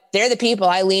 but they're the people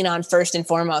I lean on first and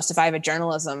foremost. If I have a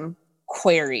journalism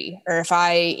query or if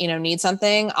I, need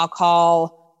something, I'll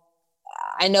call.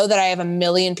 I know that I have a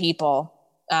million people.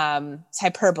 It's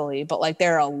hyperbole, but like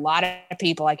there are a lot of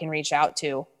people I can reach out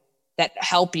to that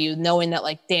help you, knowing that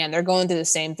like, damn, they're going through the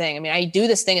same thing. I mean, I do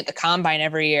this thing at the Combine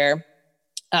every year.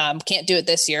 Can't do it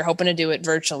this year, hoping to do it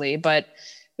virtually, but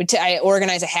I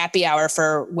organize a happy hour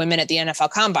for women at the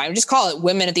NFL Combine. We just call it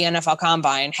Women at the NFL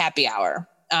Combine Happy Hour.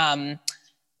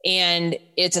 And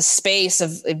it's a space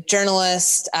of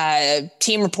journalists,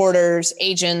 team reporters,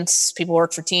 agents, people who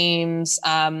work for teams,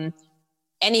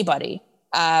 anybody.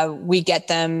 We get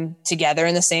them together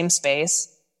in the same space,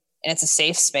 and it's a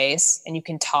safe space, and you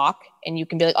can talk and you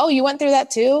can be like, oh, you went through that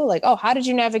too? Like, oh, how did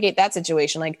you navigate that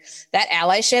situation? Like that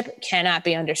allyship cannot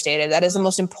be understated. That is the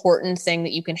most important thing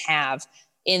that you can have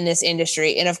in this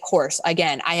industry. And of course,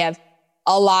 again, I have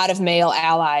a lot of male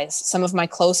allies. Some of my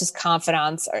closest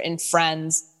confidants and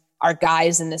friends are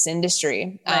guys in this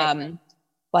industry, Right.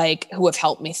 like who have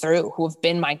helped me through, who have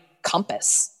been my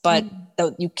compass, but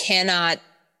you cannot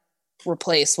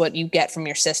replace what you get from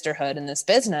your sisterhood in this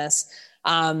business.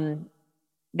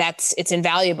 It's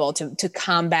invaluable to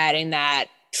combating that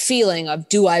feeling of,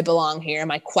 do I belong here?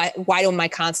 Why am I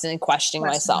constantly questioning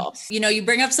myself? You know, you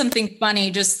bring up something funny,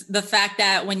 just the fact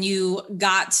that when you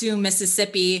got to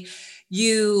Mississippi,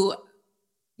 you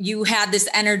had this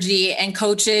energy, and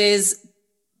coaches,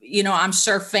 you know, I'm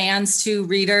sure fans to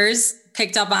readers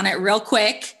picked up on it real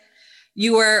quick.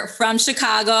 You were from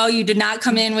Chicago. You did not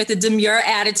come in with a demure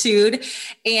attitude.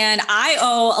 And I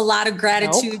owe a lot of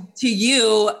gratitude to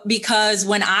you, because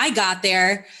when I got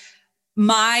there,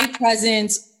 my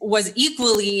presence was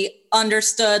equally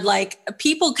understood. Like,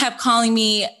 people kept calling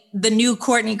me the new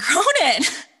Courtney Cronin.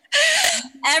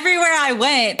 Everywhere I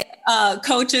went,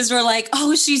 coaches were like,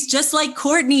 oh, she's just like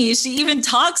Courtney. She even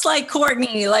talks like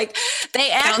Courtney. Like,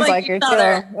 they act like each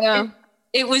other. Yeah.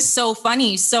 It was so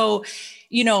funny. So,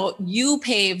 you know, you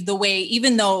paved the way,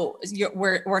 even though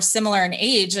we're similar in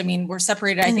age. I mean, we're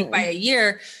separated, I think, by a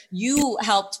year. You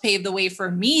helped pave the way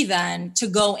for me then to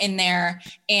go in there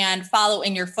and follow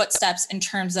in your footsteps in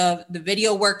terms of the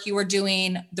video work you were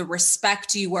doing, the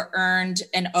respect you were earned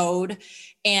and owed.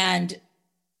 And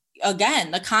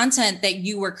again, the content that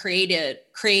you were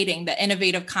creating, the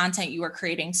innovative content you were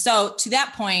creating. So to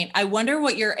that point, I wonder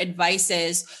what your advice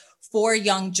is for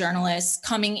young journalists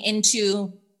coming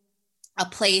into a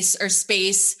place or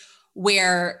space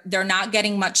where they're not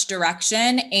getting much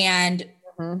direction, and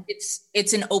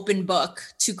it's an open book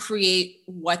to create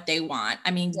what they want.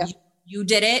 I mean, you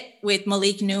did it with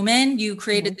Malik Newman. You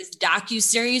created this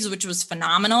docuseries, which was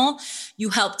phenomenal. You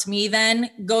helped me then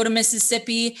go to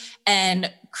Mississippi and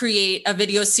create a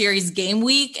video series, Game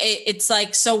Week. It's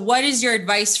like, so what is your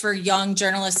advice for young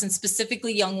journalists, and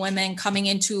specifically young women coming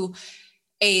into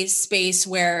a space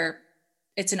where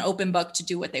it's an open book to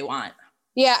do what they want?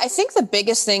 Yeah, I think the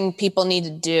biggest thing people need to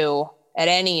do at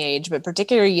any age, but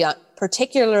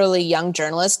particularly young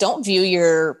journalists, don't view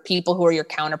your people who are your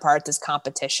counterparts as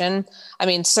competition. I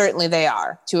mean, certainly they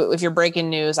are. If you're breaking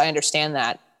news, I understand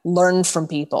that. Learn from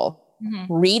people.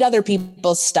 Read other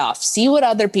people's stuff. See what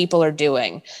other people are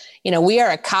doing. You know, we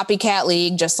are a copycat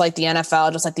league, just like the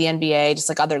NFL, just like the NBA, just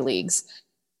like other leagues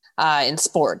in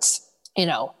sports. You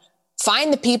know,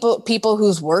 find the people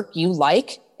whose work you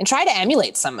like and try to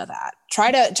emulate some of that.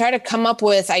 Try to come up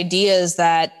with ideas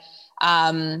that,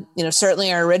 you know,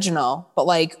 certainly are original, but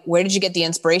like, where did you get the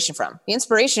inspiration from? The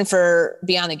inspiration for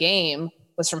Beyond the Game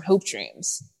was from Hoop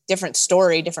Dreams. Different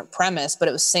story, different premise, but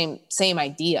it was same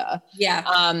idea. Yeah.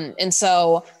 And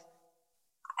so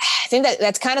I think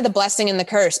that's kind of the blessing and the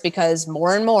curse, because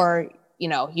more and more, you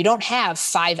know, you don't have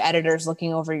 5 editors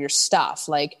looking over your stuff.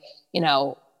 Like, you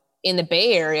know, in the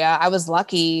Bay Area, I was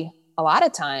lucky a lot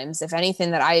of times, if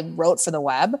anything that I wrote for the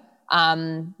web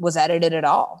was edited at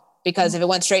all. Because if it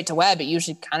went straight to web, it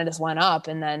usually kind of just went up,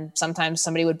 and then sometimes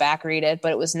somebody would back read it,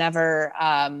 but it was never,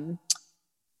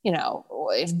 you know,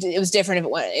 it was different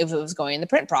if it was going in the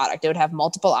print product. It would have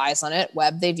multiple eyes on it.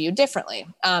 Web, they viewed differently.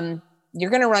 You're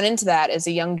going to run into that as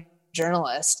a young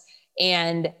journalist,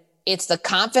 and it's the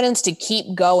confidence to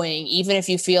keep going, even if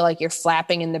you feel like you're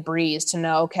flapping in the breeze, to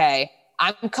know, okay,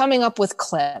 I'm coming up with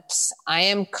clips. I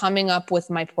am coming up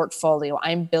with my portfolio.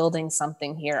 I'm building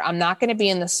something here. I'm not going to be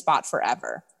in this spot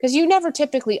forever, because you never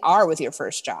typically are with your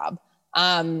first job.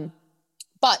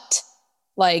 But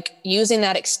like, using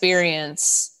that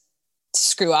experience to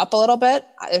screw up a little bit.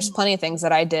 There's plenty of things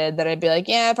that I did that I'd be like,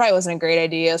 yeah, it probably wasn't a great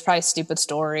idea. It was probably a stupid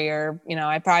story, or, you know,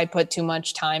 I probably put too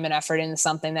much time and effort into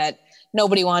something that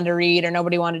nobody wanted to read or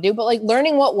nobody wanted to do. But like,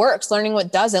 learning what works, learning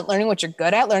what doesn't, learning what you're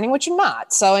good at, learning what you're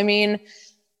not. So, I mean,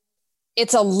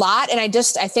 it's a lot. And I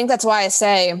think that's why I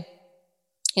say,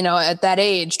 you know, at that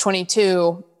age,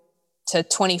 22 to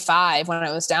 25, when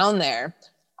I was down there,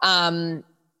 I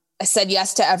said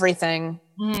yes to everything,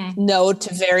 no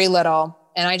to very little.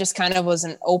 And I just kind of was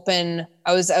an open,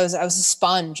 I was a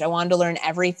sponge. I wanted to learn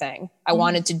everything. I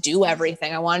wanted to do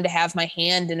everything. I wanted to have my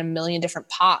hand in a million different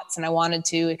pots, and I wanted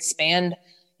to expand.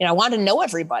 You know, I wanted to know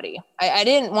everybody. I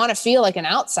didn't want to feel like an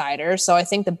outsider. So I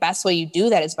think the best way you do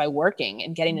that is by working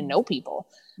and getting to know people.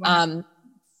 Wow.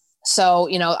 So,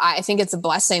 you know, I think it's a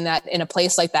blessing that in a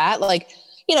place like that, like,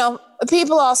 you know,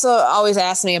 people also always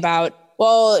ask me about,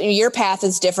 well, your path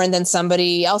is different than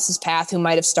somebody else's path who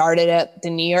might have started at the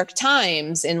New York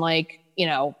Times in like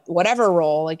whatever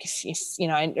role, like if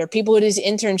or people who do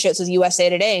internships with USA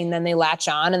Today and then they latch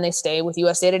on and they stay with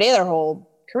USA Today their whole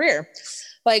career.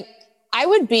 Like, I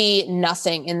would be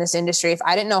nothing in this industry if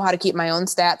I didn't know how to keep my own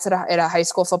stats at a high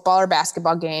school football or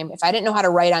basketball game, if I didn't know how to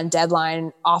write on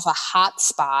deadline off a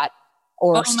hotspot,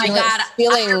 or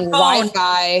stealing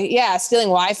Wi-Fi. Stealing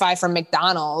Wi-Fi from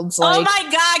McDonald's. Like, oh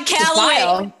my God,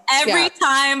 Callaway. Every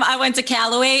time I went to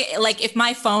Callaway, like if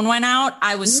my phone went out,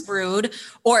 I was screwed.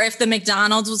 Or if the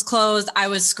McDonald's was closed, I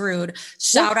was screwed.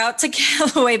 Shout out to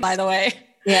Callaway, by the way.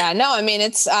 Yeah, no, I mean,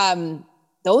 it's,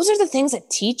 those are the things that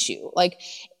teach you. Like,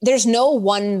 there's no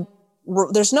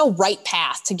right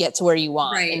path to get to where you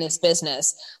want in this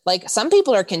business. Like, some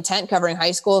people are content covering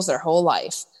high schools their whole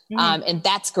life. And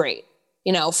that's great.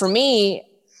 For me,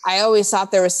 I always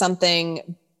thought there was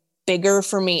something bigger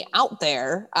for me out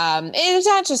there. And it's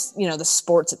not just, the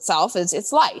sports itself.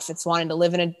 It's life. It's wanting to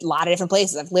live in a lot of different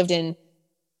places. I've lived in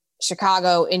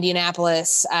Chicago,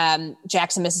 Indianapolis,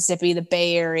 Jackson, Mississippi, the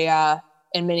Bay Area,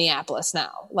 and Minneapolis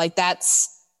now. Like, that's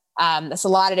a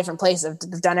lot of different places.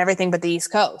 I've done everything but the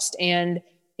East Coast. And,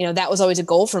 that was always a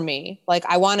goal for me. Like,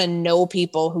 I want to know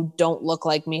people who don't look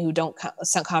like me, who don't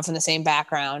come from the same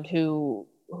background, who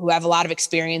have a lot of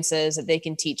experiences that they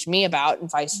can teach me about,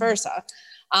 and vice versa.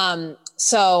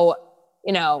 So,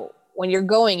 when you're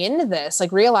going into this,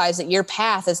 like, realize that your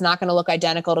path is not going to look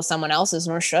identical to someone else's,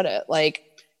 nor should it. Like,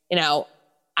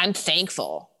 I'm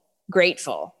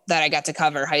grateful that I got to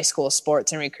cover high school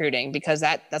sports and recruiting, because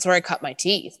that's where I cut my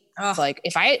teeth. Like,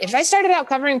 if I started out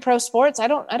covering pro sports, I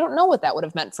don't know what that would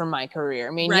have meant for my career.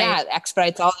 I mean, it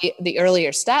expedites all the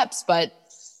earlier steps, but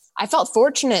I felt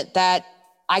fortunate that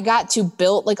I got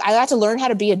to learn how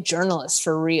to be a journalist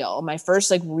for real. My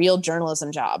first real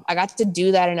journalism job. I got to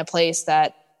do that in a place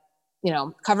that,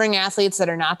 covering athletes that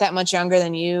are not that much younger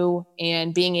than you,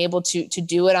 and being able to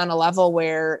do it on a level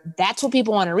where that's what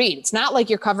people want to read. It's not like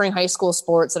you're covering high school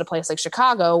sports at a place like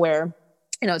Chicago where,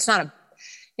 it's not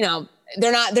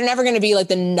they're never going to be like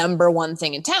the number one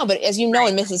thing in town. But as in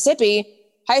Mississippi,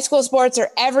 high school sports are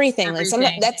everything. Like,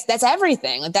 that's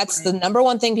everything. Like, that's the number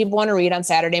one thing people want to read on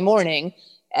Saturday morning.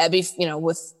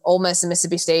 With Ole Miss and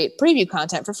Mississippi State preview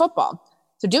content for football.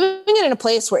 So doing it in a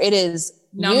place where it is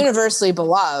universally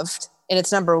beloved and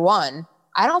it's number one,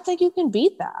 I don't think you can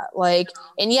beat that. Like,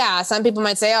 and some people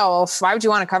might say, oh, well, why would you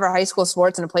want to cover high school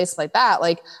sports in a place like that?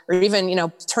 Like, or even,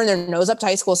 turn their nose up to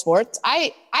high school sports.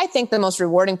 I think the most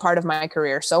rewarding part of my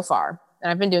career so far,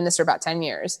 and I've been doing this for about 10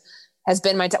 years,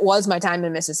 was my time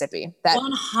in Mississippi. That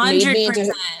 100%.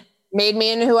 Made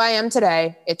me into who I am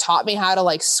today. It taught me how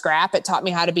to scrap. It taught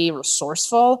me how to be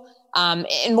resourceful.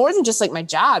 And more than just my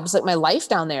job, just my life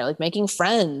down there, making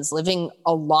friends, living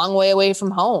a long way away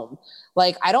from home.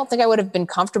 I don't think I would have been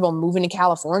comfortable moving to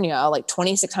California,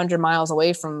 2,600 miles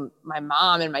away from my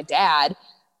mom and my dad,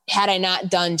 had I not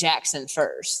done Jackson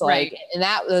first. And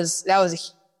that was a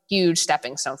huge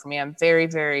stepping stone for me. I'm very,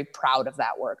 very proud of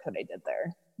that work that I did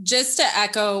there. Just to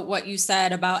echo what you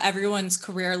said about everyone's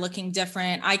career looking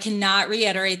different, I cannot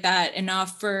reiterate that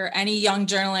enough for any young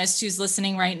journalist who's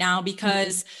listening right now,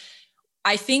 because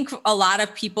I think a lot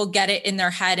of people get it in their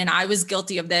head, and I was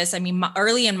guilty of this. I mean,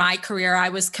 early in my career, I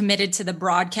was committed to the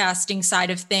broadcasting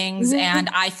side of things. And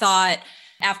I thought,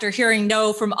 after hearing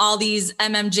no from all these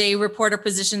MMJ reporter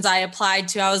positions I applied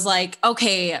to, I was like,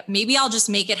 okay, maybe I'll just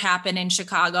make it happen in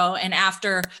Chicago. And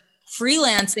after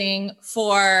freelancing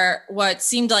for what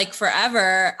seemed like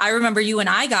forever, I remember you and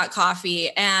I got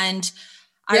coffee, and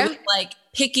I was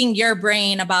picking your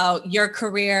brain about your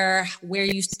career, where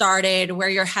you started, where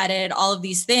you're headed, all of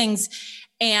these things.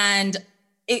 And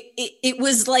it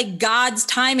was like God's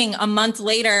timing. A month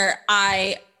later,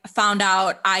 I found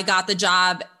out I got the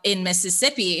job in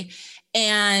Mississippi,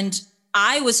 and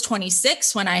I was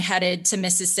 26 when I headed to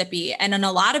Mississippi. And in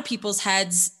a lot of people's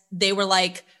heads, they were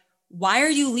like, why are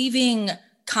you leaving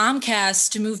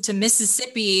Comcast to move to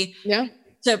Mississippi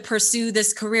to pursue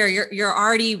this career? You're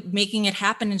already making it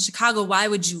happen in Chicago. Why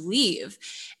would you leave?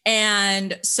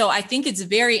 And so I think it's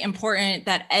very important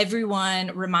that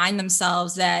everyone remind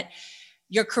themselves that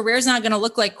your career is not going to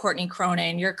look like Courtney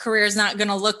Cronin. Your career is not going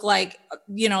to look like,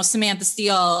 Samantha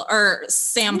Steele or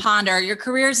Sam Ponder. Your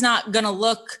career is not going to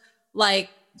look like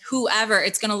whoever.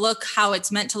 It's going to look how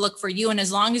it's meant to look for you. And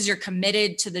as long as you're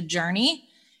committed to the journey,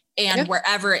 and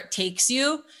wherever it takes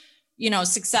you,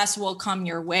 success will come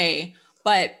your way.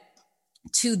 But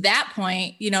to that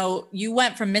point, you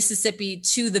went from Mississippi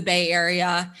to the Bay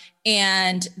Area,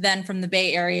 and then from the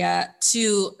Bay Area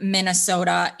to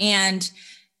Minnesota. And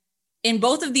in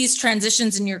both of these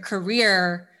transitions in your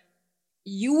career,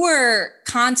 you were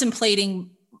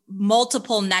contemplating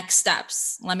multiple next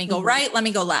steps. Let me go right, let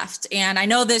me go left. And I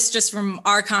know this just from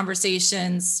our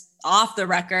conversations off the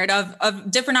record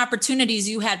of different opportunities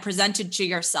you had presented to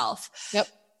yourself. Yep.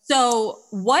 So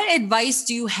what advice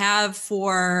do you have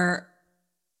for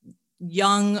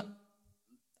young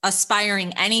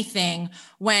aspiring anything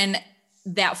when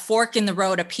that fork in the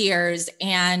road appears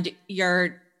and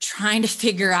you're trying to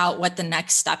figure out what the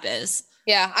next step is?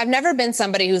 Yeah. I've never been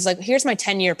somebody who's like, here's my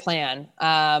 10-year plan.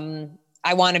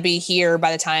 I want to be here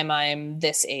by the time I'm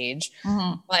this age.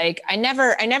 Like I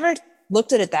never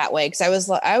looked at it that way. Cause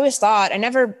I always thought I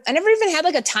never even had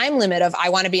like a time limit of, I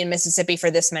want to be in Mississippi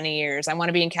for this many years. I want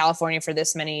to be in California for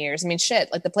this many years. I mean, shit,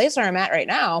 like the place where I'm at right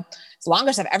now, it's the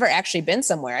longest I've ever actually been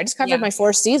somewhere. I just covered my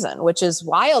 4th season, which is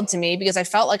wild to me because I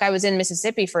felt like I was in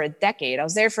Mississippi for a decade. I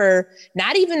was there for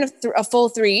not even a full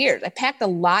 3 years. I packed a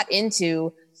lot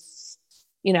into,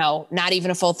 not even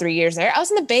a full 3 years there. I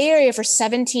was in the Bay Area for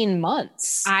 17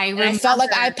 months. I felt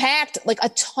like I packed like a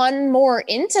ton more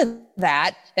into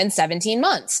that than 17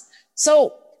 months.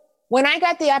 So when I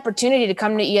got the opportunity to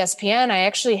come to ESPN, I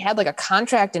actually had like a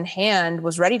contract in hand,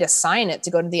 was ready to sign it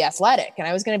to go to The Athletic. And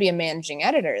I was going to be a managing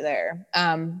editor there.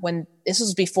 When this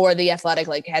was before The Athletic,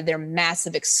 like had their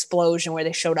massive explosion where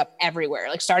they showed up everywhere,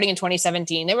 like starting in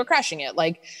 2017, they were crushing it.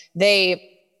 Like they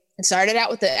started out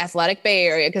with the Athletic Bay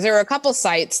Area because there were a couple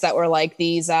sites that were like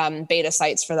these beta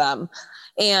sites for them.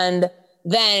 And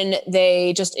then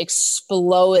they just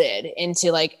exploded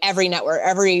into like every network,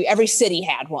 every city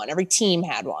had one, every team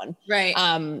had one, right?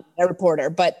 A reporter.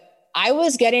 But I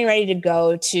was getting ready to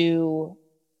go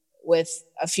with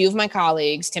a few of my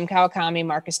colleagues, Tim Kawakami,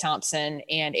 Marcus Thompson,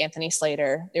 and Anthony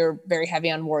Slater. They were very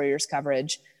heavy on Warriors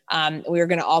coverage. We were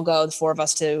going to all go, the 4 of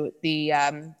us, to the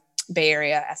Bay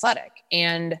Area Athletic.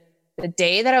 And the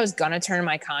day that I was going to turn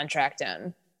my contract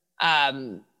in,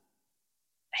 I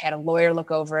had a lawyer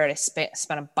look over it. I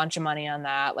spent a bunch of money on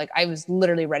that. Like I was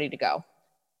literally ready to go.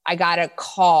 I got a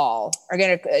call or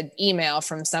get an email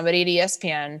from somebody at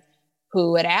ESPN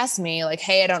who had asked me like,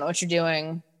 hey, I don't know what you're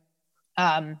doing.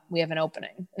 We have an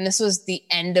opening. And this was the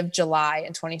end of July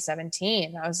in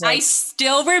 2017. I was like, I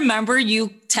still remember you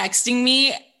texting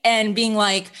me and being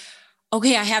like,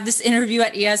 okay, I have this interview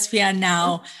at ESPN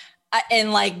now.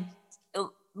 And like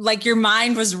your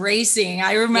mind was racing.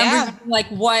 I remember like,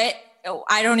 what?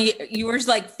 You were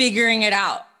like figuring it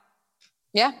out.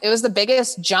 Yeah. It was the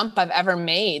biggest jump I've ever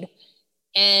made.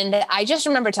 And I just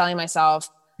remember telling myself,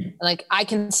 like, I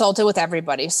consulted with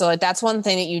everybody. So like, that's one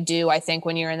thing that you do, I think,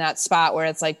 when you're in that spot where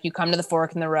it's like, you come to the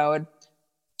fork in the road,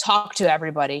 talk to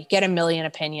everybody, get a million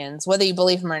opinions, whether you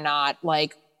believe them or not.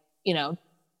 Like,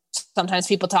 sometimes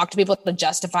people talk to people to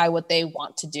justify what they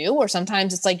want to do. Or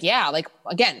sometimes it's like, like,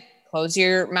 again, close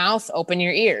your mouth, open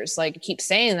your ears. Like, I keep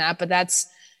saying that, but that's,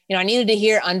 I needed to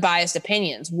hear unbiased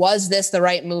opinions. Was this the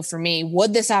right move for me?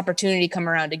 Would this opportunity come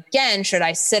around again? Should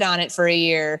I sit on it for a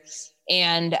year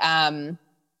and,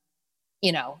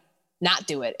 not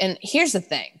do it? And here's the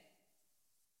thing.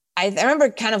 I remember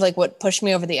kind of like what pushed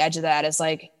me over the edge of that is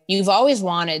like, you've always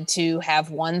wanted to have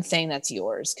one thing that's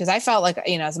yours. Cause I felt like,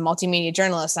 as a multimedia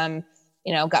journalist, I'm,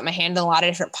 got my hand in a lot of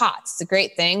different pots. It's a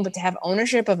great thing, but to have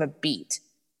ownership of a beat.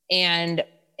 And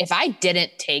if I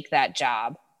didn't take that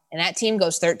job and that team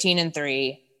goes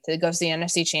 13-3 to go to the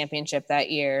NFC Championship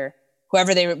that year,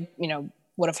 whoever they were,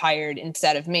 would have hired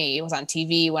instead of me was on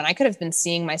TV when I could have been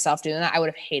seeing myself doing that, I would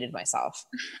have hated myself.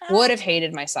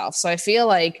 So I feel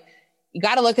like you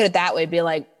got to look at it that way. Be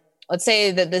like, let's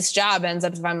say that this job ends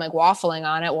up, if I'm like waffling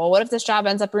on it, well, what if this job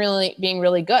ends up really being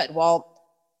really good? Well,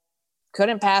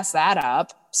 couldn't pass that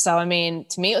up. So, I mean,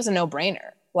 to me, it was a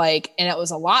no-brainer. Like, and it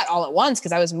was a lot all at once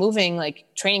because I was moving, like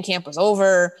training camp was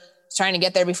over, was trying to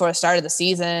get there before the start of the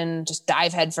season, just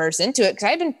dive headfirst into it. Cause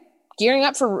I had been gearing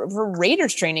up for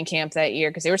Raiders training camp that year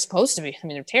because they were supposed to be, I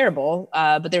mean, they're terrible,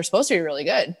 but they were supposed to be really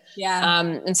good. Yeah.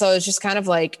 And so it's just kind of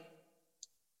like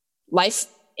life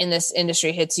in this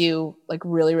industry hits you like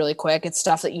really, really quick. It's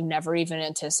stuff that you never even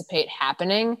anticipate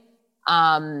happening.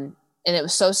 And it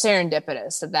was so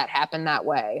serendipitous that happened that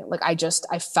way. Like, I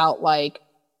felt like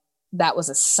that was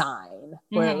a sign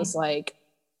where it was like,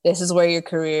 this is where your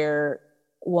career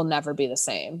will never be the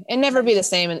same and never be the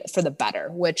same for the better,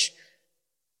 which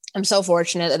I'm so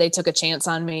fortunate that they took a chance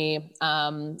on me.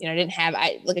 I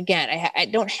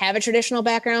don't have a traditional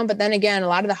background, but then again, a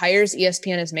lot of the hires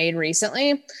ESPN has made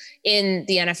recently in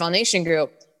the NFL Nation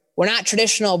group, we're not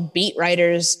traditional beat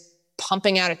writers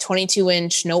pumping out a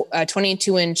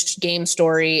 22-inch game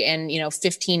story and,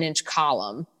 15-inch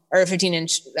column or a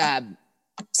 15-inch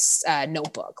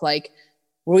notebook. Like,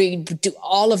 we do,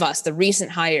 all of us, the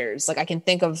recent hires, like I can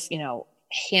think of,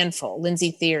 handful,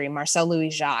 Lindsay Theory, Marcel Louis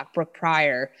Jacques, Brooke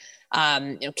Pryor,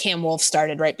 Cam Wolf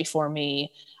started right before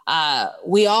me.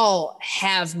 We all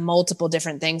have multiple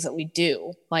different things that we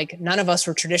do. Like none of us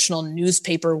were traditional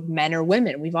newspaper men or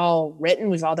women. We've all written,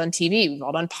 we've all done TV, we've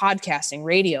all done podcasting,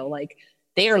 radio. Like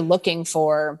they are looking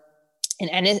for in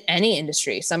any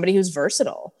industry, somebody who's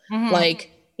versatile. Mm-hmm.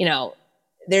 Like,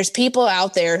 there's people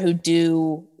out there who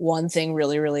do one thing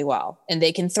really, really well and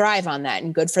they can thrive on that,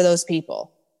 and good for those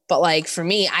people. But like for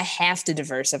me, I have to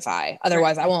diversify.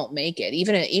 Otherwise I won't make it.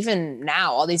 Even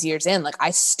now, all these years in, like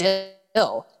I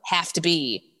still have to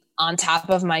be on top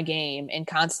of my game and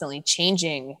constantly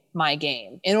changing my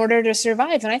game in order to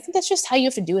survive. And I think that's just how you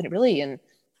have to do it really in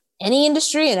any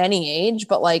industry at any age,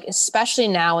 but like, especially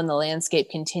now when the landscape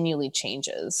continually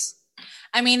changes.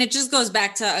 I mean, it just goes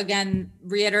back to, again,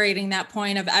 reiterating that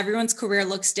point of everyone's career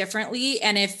looks differently.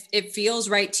 And if it feels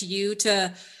right to you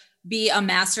to be a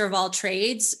master of all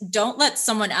trades, don't let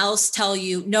someone else tell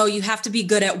you, no, you have to be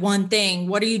good at one thing.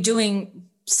 What are you doing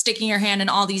sticking your hand in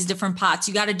all these different pots?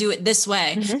 You got to do it this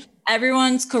way. Mm-hmm.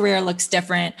 Everyone's career looks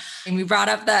different. And we brought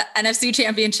up the NFC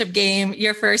Championship game,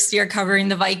 your first year covering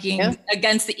the Vikings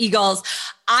against the Eagles.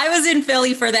 I was in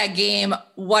Philly for that game.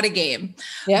 What a game.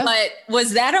 Yeah. But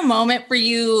was that a moment for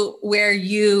you where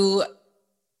you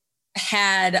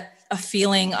had a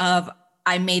feeling of,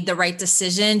 I made the right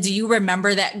decision? Do you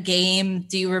remember that game?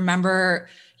 Do you remember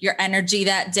your energy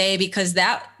that day? Because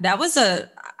that was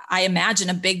I imagine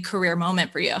a big career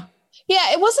moment for you.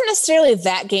 Yeah, it wasn't necessarily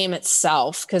that game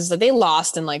itself, because they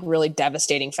lost in like really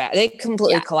devastating fashion. They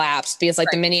completely collapsed because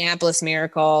like the Minneapolis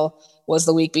Miracle was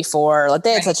the week before. Like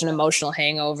they had such an emotional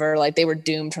hangover. Like they were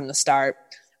doomed from the start.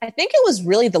 I think it was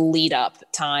really the lead up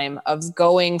time of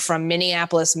going from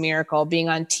Minneapolis Miracle, being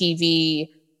on TV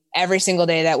every single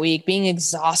day that week, being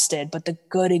exhausted, but the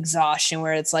good exhaustion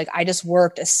where it's like, I just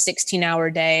worked a 16-hour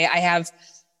day.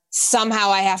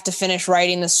 Somehow I have to finish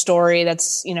writing the story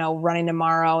that's, running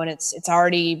tomorrow. And it's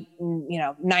already,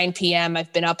 9 PM.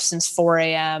 I've been up since 4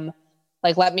 AM.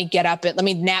 Like, let me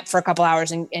nap for a couple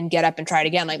hours and get up and try it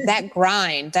again. Like that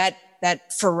grind,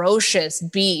 that ferocious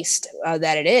beast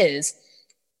that it is,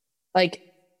 like,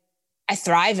 I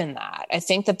thrive in that. I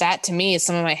think that to me is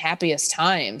some of my happiest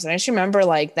times. And I just remember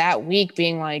like that week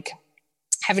being like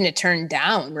having to turn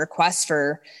down requests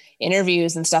for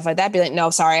interviews and stuff like that. Be like, no,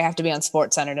 sorry, I have to be on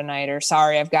Sports Center tonight. Or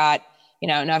sorry, I've got to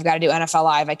do NFL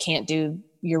Live. I can't do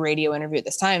your radio interview at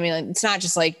this time. I mean, like, it's not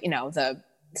just like,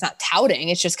 it's not touting.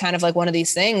 It's just kind of like one of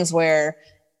these things where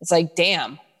it's like,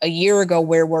 damn, a year ago,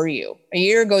 where were you? A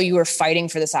year ago, you were fighting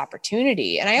for this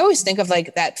opportunity. And I always think of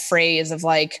like that phrase of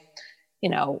like,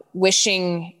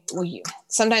 wishing,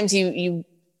 sometimes you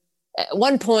at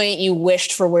one point you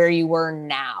wished for where you were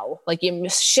now. Like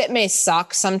shit may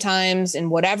suck sometimes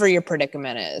in whatever your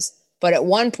predicament is, but at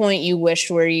one point you wish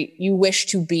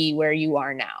to be where you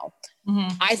are now.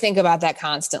 Mm-hmm. I think about that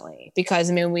constantly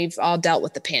because we've all dealt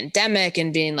with the pandemic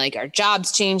and being like our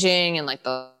jobs changing and like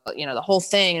the whole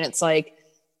thing. And it's like,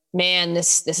 man,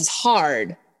 this is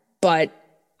hard, but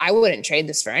I wouldn't trade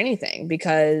this for anything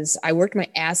because I worked my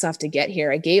ass off to get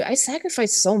here. I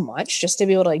sacrificed so much just to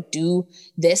be able to like do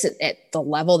this at the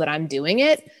level that I'm doing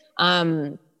it.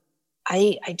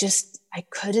 I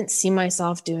couldn't see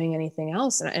myself doing anything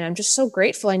else. And I'm just so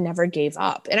grateful I never gave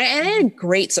up. And I had a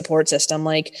great support system.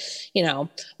 Like,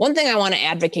 one thing I want to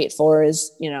advocate for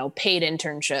is, paid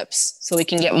internships so we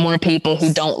can get more people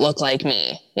who don't look like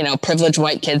me, privileged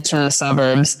white kids from the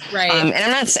suburbs. Right. And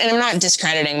I'm not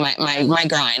discrediting my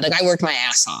grind. Like I worked my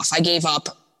ass off. I gave up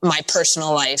my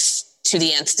personal life to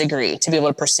the nth degree to be able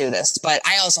to pursue this. But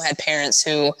I also had parents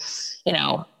who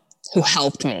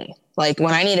helped me. Like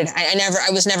when I needed, I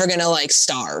was never going to like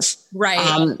starve.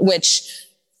 Right. Which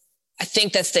I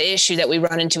think that's the issue that we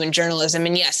run into in journalism.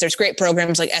 And yes, there's great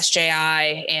programs like SJI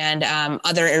and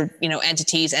other,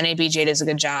 entities. NABJ does a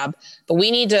good job, but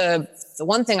we need to, the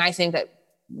one thing I think that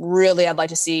really I'd like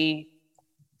to see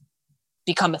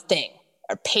become a thing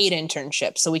are paid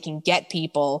internships so we can get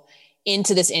people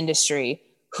into this industry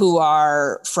who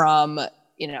are from,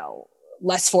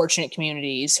 less fortunate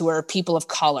communities, who are people of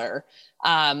color,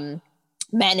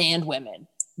 men and women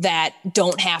that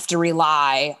don't have to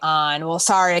rely on, well,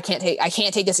 sorry, I can't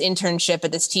take this internship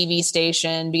at this TV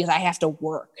station because I have to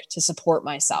work to support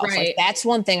myself. Right. Like that's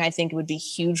one thing I think would be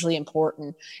hugely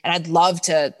important. And I'd love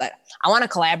to, I want to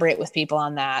collaborate with people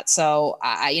on that. So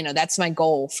that's my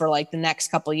goal for like the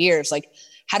next couple of years. Like,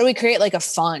 how do we create like a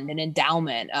fund, an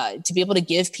endowment, to be able to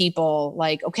give people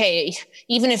like, okay,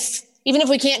 even if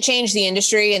we can't change the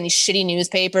industry and these shitty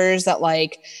newspapers that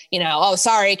like, oh,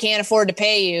 sorry, can't afford to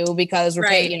pay you because we're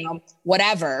paying,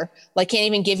 whatever, like can't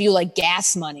even give you like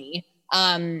gas money.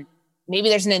 Maybe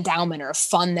there's an endowment or a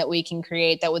fund that we can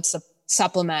create that would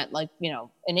supplement like,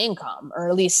 an income or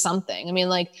at least something. I mean,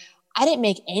 like I didn't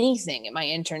make anything at my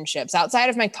internships outside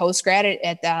of my post-grad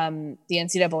at the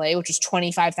NCAA, which was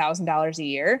 $25,000 a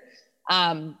year.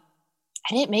 I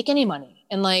didn't make any money.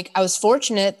 And like, I was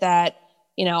fortunate that,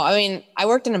 I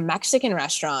worked in a Mexican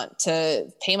restaurant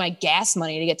to pay my gas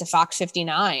money to get to Fox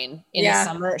 59 in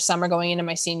the summer going into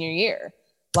my senior year.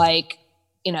 Like,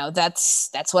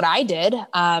 that's what I did.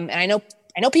 And I know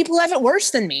people who have it worse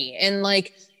than me. And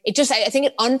like, I think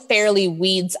it unfairly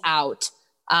weeds out,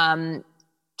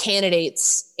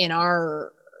 candidates in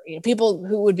our, people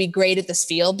who would be great at this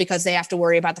field because they have to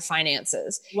worry about the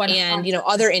finances. 100%. And,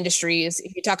 other industries,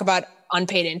 if you talk about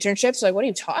unpaid internships, like, what are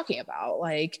you talking about?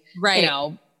 Like, right.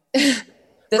 This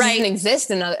doesn't exist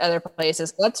in other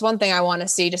places. That's one thing I want to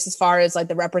see just as far as like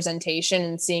the representation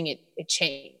and seeing it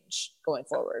change going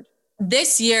forward.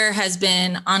 This year has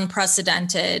been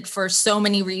unprecedented for so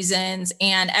many reasons.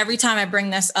 And every time I bring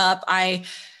this up, I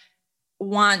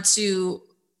want to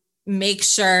make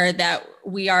sure that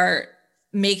we are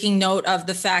making note of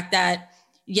the fact that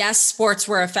yes, sports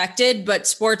were affected, but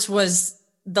sports is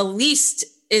the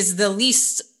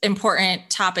least important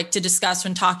topic to discuss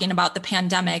when talking about the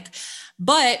pandemic.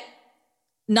 But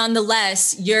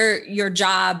nonetheless, your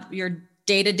job, your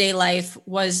day-to-day life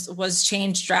was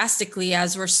changed drastically,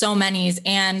 as were so many's.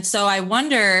 And so I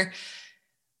wonder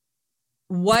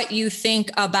what you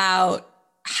think about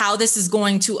how this is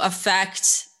going to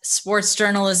affect sports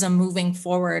journalism moving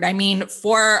forward. I mean,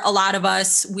 for a lot of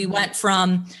us, we went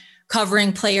from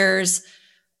covering players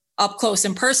up close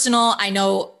and personal. I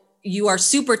know you are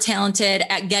super talented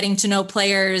at getting to know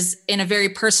players in a very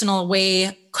personal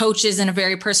way, coaches in a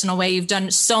very personal way. You've done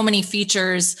so many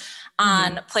features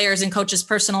on players and coaches'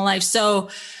 personal life. So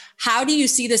how do you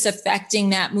see this affecting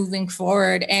that moving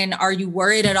forward? And are you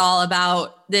worried at all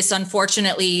about this,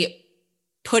 unfortunately,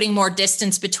 putting more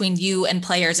distance between you and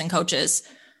players and coaches?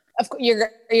 Of course,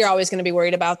 you're always going to be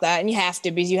worried about that. And you have to,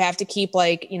 because you have to keep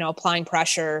applying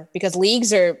pressure, because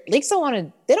leagues don't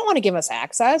want to give us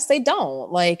access. They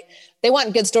don't. Like, they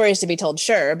want good stories to be told,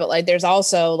 sure. But like, there's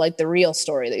also like the real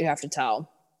story that you have to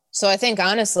tell. So I think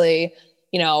honestly,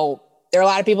 there are a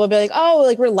lot of people who be like, oh,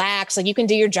 like relax, like you can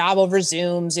do your job over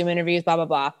Zoom interviews, blah, blah,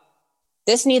 blah.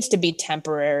 This needs to be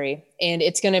temporary, and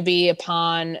it's going to be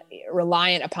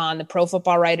reliant upon the Pro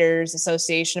Football Writers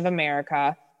Association of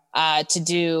America to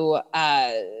do,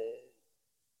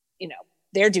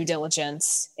 their due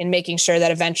diligence in making sure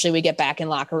that eventually we get back in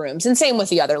locker rooms. And same with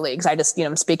the other leagues. I just,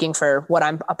 I'm speaking for what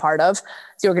I'm a part of,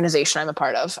 the organization I'm a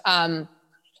part of,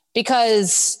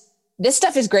 because this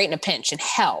stuff is great in a pinch, and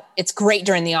hell, it's great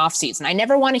during the off season. I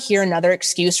never want to hear another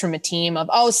excuse from a team of,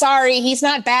 oh, sorry, he's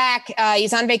not back.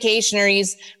 He's on vacation, or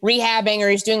he's rehabbing, or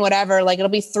he's doing whatever. Like, it'll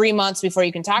be 3 months before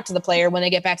you can talk to the player when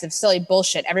they get back to the facility.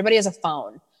 Bullshit. Everybody has a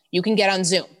phone. You can get on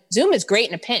Zoom. Zoom is great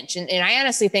in a pinch. And I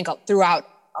honestly think throughout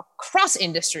across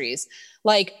industries,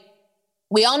 like,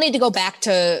 we all need to go back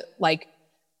to, like,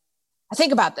 I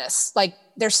think about this. Like,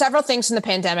 there's several things in the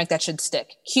pandemic that should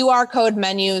stick. QR code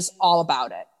menus, all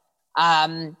about it.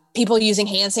 People using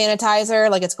hand sanitizer,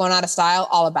 like it's going out of style,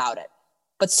 all about it.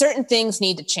 But certain things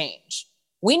need to change.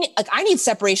 I need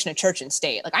separation of church and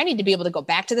state. Like, I need to be able to go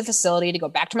back to the facility, to go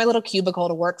back to my little cubicle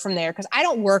to work from there, because I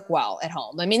don't work well at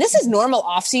home. I mean, this is normal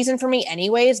off season for me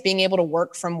anyways, being able to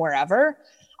work from wherever.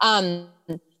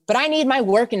 But I need my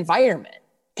work environment.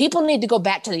 People need to go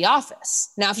back to the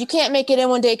office. Now, if you can't make it in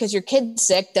one day because your kid's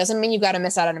sick, doesn't mean you got to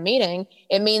miss out on a meeting.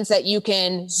 It means that you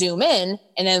can Zoom in,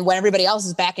 and then when everybody else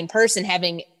is back in person,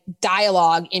 having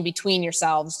dialogue in between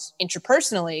yourselves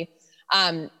interpersonally,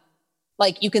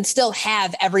 like, you can still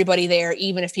have everybody there,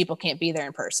 even if people can't be there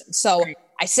in person. So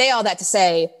I say all that to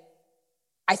say,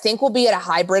 I think we'll be at a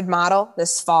hybrid model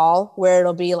this fall where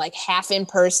it'll be like half in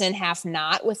person, half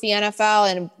not with the NFL.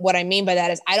 And what I mean by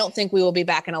that is I don't think we will be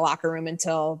back in a locker room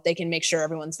until they can make sure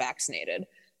everyone's vaccinated.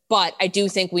 But I do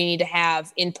think we need to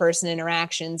have in-person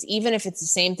interactions, even if it's the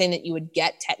same thing that you would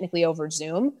get technically over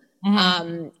Zoom,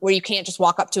 where you can't just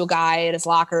walk up to a guy at his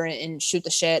locker and shoot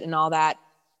the shit and all that.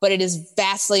 But it is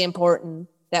vastly important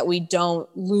that we don't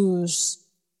lose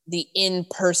the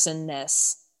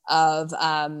in-personness of,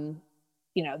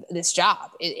 this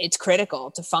job. It's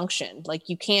critical to function. Like,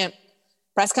 you can't,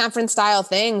 press conference style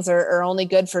things are only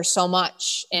good for so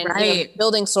much. And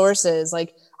building sources,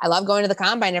 like, I love going to the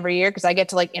combine every year because I get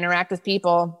to like interact with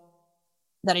people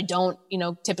that I don't,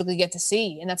 typically get to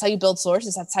see. And that's how you build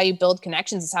sources. That's how you build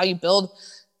connections. It's how you build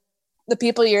the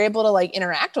people you're able to like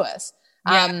interact with,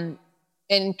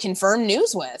 and confirm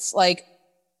news with. Like,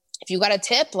 if you got a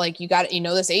tip, like,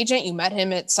 this agent, you met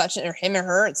him at such, or him or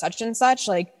her at such and such,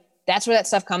 like, that's where that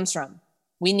stuff comes from.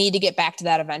 We need to get back to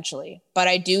that eventually. But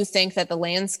I do think that the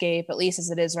landscape, at least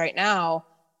as it is right now,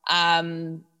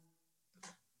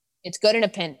 it's good in a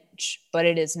pinch, but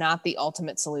it is not the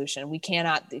ultimate solution. We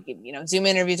cannot, Zoom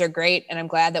interviews are great, and I'm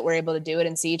glad that we're able to do it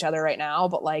and see each other right now,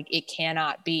 but like, it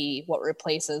cannot be what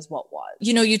replaces what was.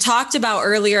 You talked about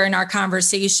earlier in our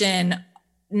conversation,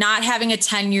 not having a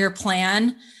 10-year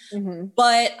plan,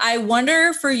 but I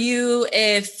wonder for you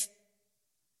if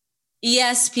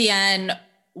ESPN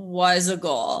was a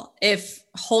goal, if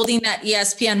holding that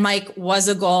ESPN mic was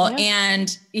a goal. Yeah.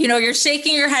 And, you're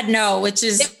shaking your head no, which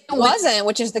is... It wasn't,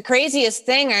 which is the craziest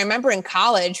thing. I remember in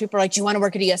college, people were like, do you want to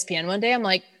work at ESPN one day? I'm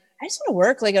like, I just want to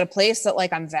work like at a place that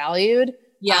like I'm valued.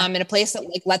 Yeah. In a place that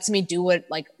like lets me do what,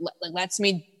 like lets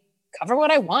me cover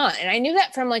what I want. And I knew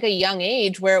that from like a young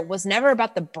age, where it was never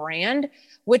about the brand,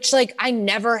 which like I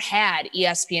never had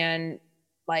ESPN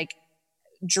like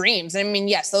dreams. I mean,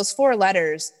 yes, those 4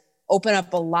 letters open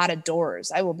up a lot of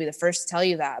doors. I will be the first to tell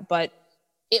you that, but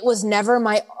it was never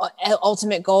my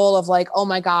ultimate goal of like, oh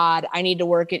my God, I need to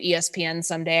work at ESPN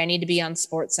someday. I need to be on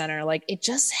SportsCenter. Like, it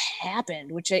just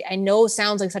happened, which I know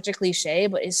sounds like such a cliche,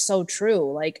 but it's so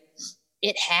true. Like,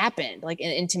 it happened. Like,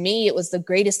 and to me, it was the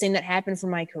greatest thing that happened for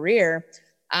my career.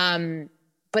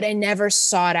 But I never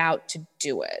sought out to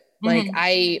do it. Like,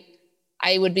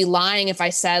 I would be lying if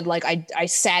I said like I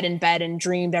sat in bed and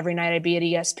dreamed every night I'd be at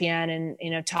ESPN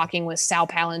and talking with Sal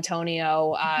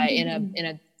Palantonio in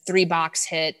a 3-box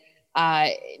hit.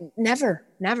 Never.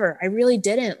 I really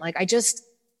didn't. Like, I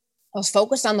was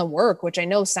focused on the work, which I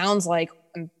know sounds like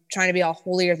I'm trying to be all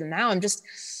holier than thou.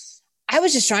 I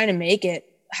was just trying to make it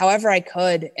however I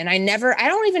could. And I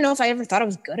don't even know if I ever thought I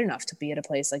was good enough to be at a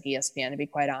place like ESPN, to be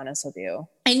quite honest with you.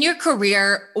 In your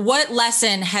career, what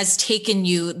lesson has taken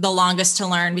you the longest to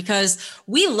learn? Because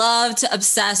we love to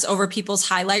obsess over people's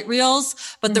highlight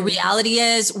reels, but the reality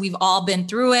is we've all been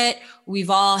through it. We've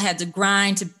all had to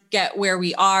grind to get where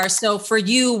we are. So for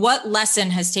you, what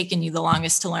lesson has taken you the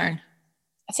longest to learn?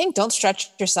 I think don't stretch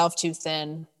yourself too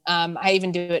thin. I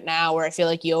even do it now where I feel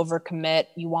like you overcommit.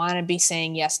 You want to be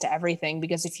saying yes to everything,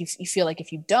 because if you feel like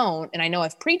if you don't, and I know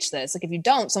I've preached this, like if you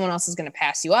don't, someone else is going to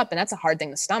pass you up. And that's a hard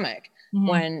thing to stomach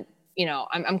when,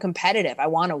 I'm competitive. I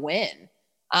want to win.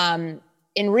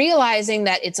 In realizing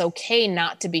that it's okay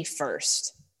not to be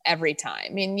first every time.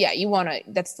 I mean, yeah,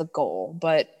 that's the goal,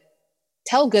 but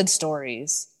tell good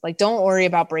stories. Like, don't worry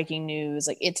about breaking news.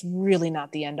 Like, it's really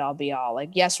not the end all be all.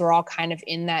 Like, yes, we're all kind of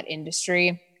in that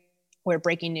industry where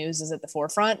breaking news is at the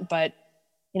forefront, but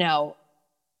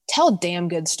tell a damn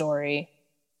good story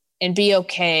and be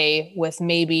okay with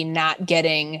maybe not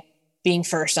being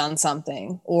first on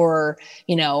something, or,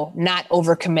 not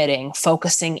overcommitting,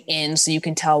 focusing in so you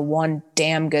can tell one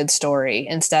damn good story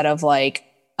instead of like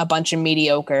a bunch of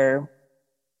mediocre,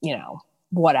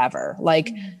 whatever.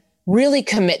 Like, really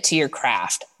commit to your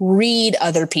craft, read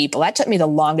other people. That took me the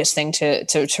longest thing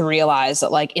to realize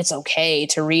that like, it's okay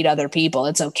to read other people.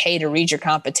 It's okay to read your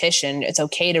competition. It's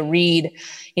okay to read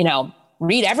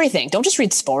everything. Don't just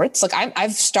read sports. Like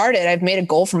I've made a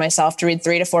goal for myself to read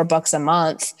 3 to 4 books a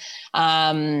month.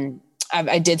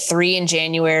 I did 3 in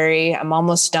January. I'm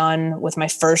almost done with my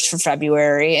first for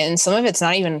February. And some of it's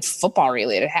not even football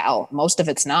related. Hell, most of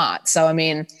it's not. So, I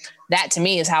mean, that to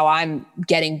me is how I'm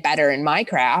getting better in my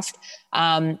craft.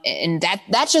 And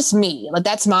that's just me. Like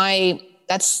took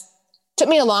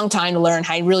me a long time to learn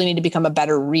how I really need to become a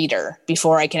better reader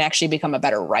before I can actually become a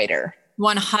better writer.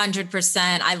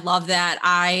 100%. I love that.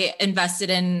 I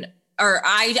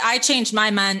changed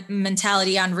my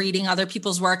mentality on reading other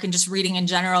people's work and just reading in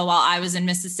general while I was in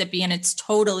Mississippi. And it's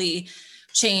totally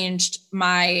changed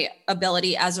my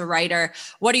ability as a writer.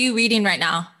 What are you reading right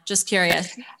now? Just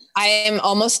curious. I am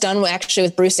almost done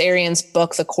with Bruce Arians'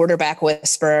 book, The Quarterback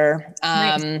Whisperer.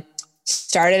 Nice.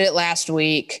 Started it last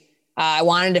week. I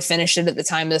wanted to finish it at the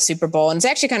time of the Super Bowl. And it's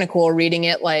actually kind of cool reading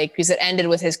it, because it ended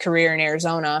with his career in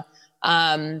Arizona.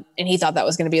 And he thought that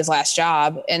was going to be his last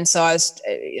job. And so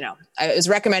it was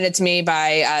recommended to me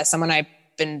by someone I've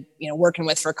been, working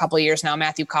with for a couple of years now,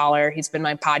 Matthew Collar. He's been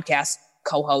my podcast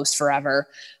co-host forever.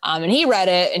 And he read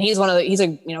it, and he's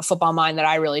a football mind that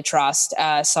I really trust.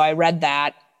 So I read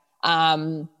that.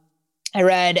 I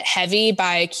read Heavy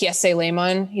by Kiese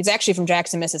Lemon. He's actually from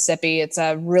Jackson, Mississippi. It's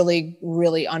a really,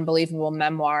 really unbelievable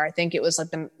memoir. I think it was like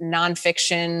the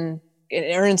nonfiction.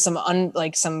 It earned some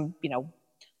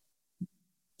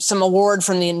award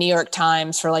from the New York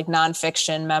Times for like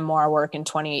nonfiction memoir work in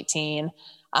 2018.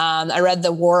 I read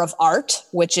The War of Art,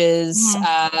 which is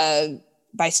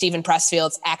by Stephen Pressfield.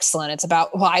 It's excellent. It's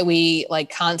about why we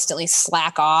constantly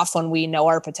slack off when we know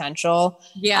our potential.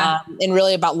 Yeah. And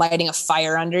really about lighting a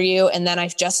fire under you. And then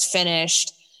I've just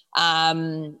finished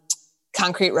kind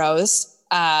Concrete Rose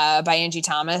by Angie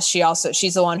Thomas.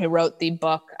 She's the one who wrote the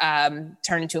book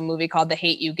turned into a movie called The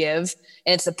Hate You Give.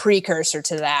 And it's the precursor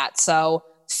to that. So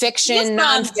fiction,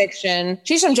 nonfiction.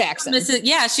 She's from Jackson.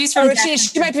 She's from Jackson.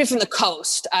 She might be from the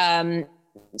coast.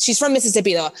 She's from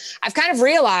Mississippi though. I've kind of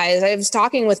realized, I was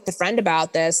talking with a friend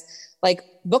about this, like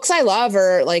books I love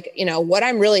are like, you know, what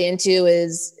I'm really into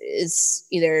is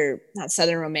either not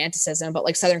Southern romanticism, but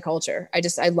like Southern culture.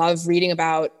 I love reading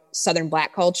about Southern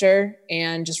Black culture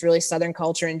and just really Southern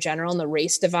culture in general and the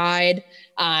race divide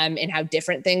and how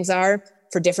different things are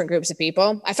for different groups of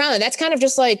people. I found that's kind of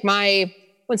just like I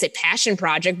wouldn't say passion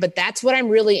project, but that's what I'm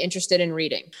really interested in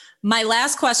reading. My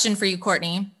last question for you,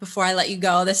 Courtney, before I let you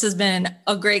go, this has been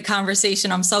a great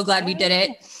conversation. I'm so glad we did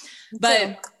it.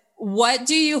 But what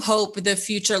do you hope the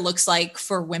future looks like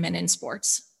for women in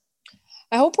sports?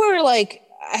 I hope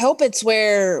it's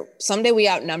where someday we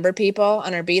outnumber people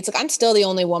on our beats. Like I'm still the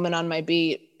only woman on my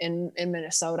beat in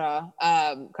Minnesota,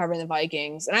 covering the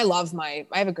Vikings. And I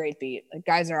have a great beat. Like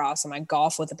guys are awesome. I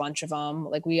golf with a bunch of them.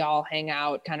 Like we all hang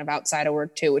out kind of outside of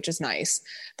work too, which is nice.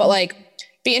 But like,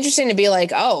 be interesting to be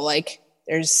like, oh, like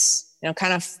there's, you know,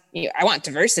 kind of, I want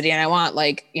diversity and I want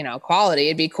like, you know, quality.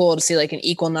 It'd be cool to see like an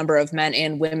equal number of men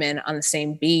and women on the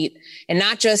same beat and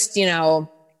not just, I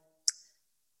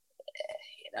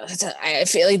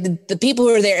feel like the people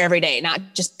who are there every day, not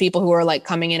just people who are like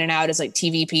coming in and out as like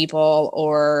TV people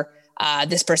or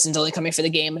this person's only coming for the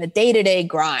game, but a day-to-day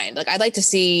grind. Like I'd like to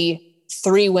see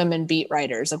 3 women beat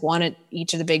writers, like one at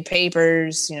each of the big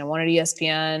papers, you know, one at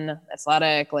ESPN,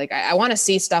 Athletic. Like I want to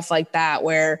see stuff like that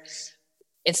where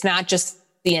it's not just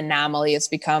the anomaly. It's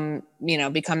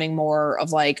becoming more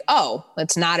of like, oh,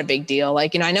 it's not a big deal.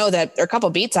 Like, you know, I know that there are a couple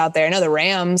beats out there. I know the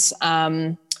Rams,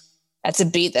 that's a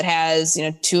beat that has, you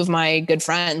know, 2 of my good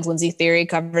friends, Lindsay Theory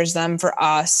covers them for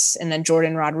us. And then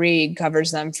Jordan Rodrigue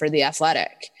covers them for the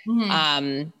Athletic,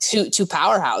 2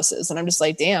 powerhouses. And I'm just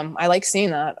like, damn, I like seeing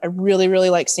that. I really,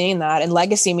 really like seeing that. And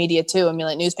legacy media too. I mean,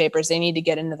 like newspapers, they need to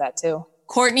get into that too.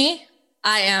 Courtney,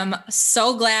 I am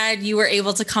so glad you were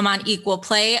able to come on Equal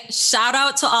Play. Shout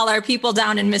out to all our people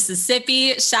down in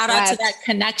Mississippi. Shout out to that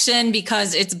connection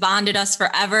because it's bonded us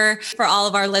forever. For all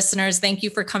of our listeners, thank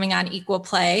you for coming on Equal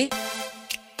Play.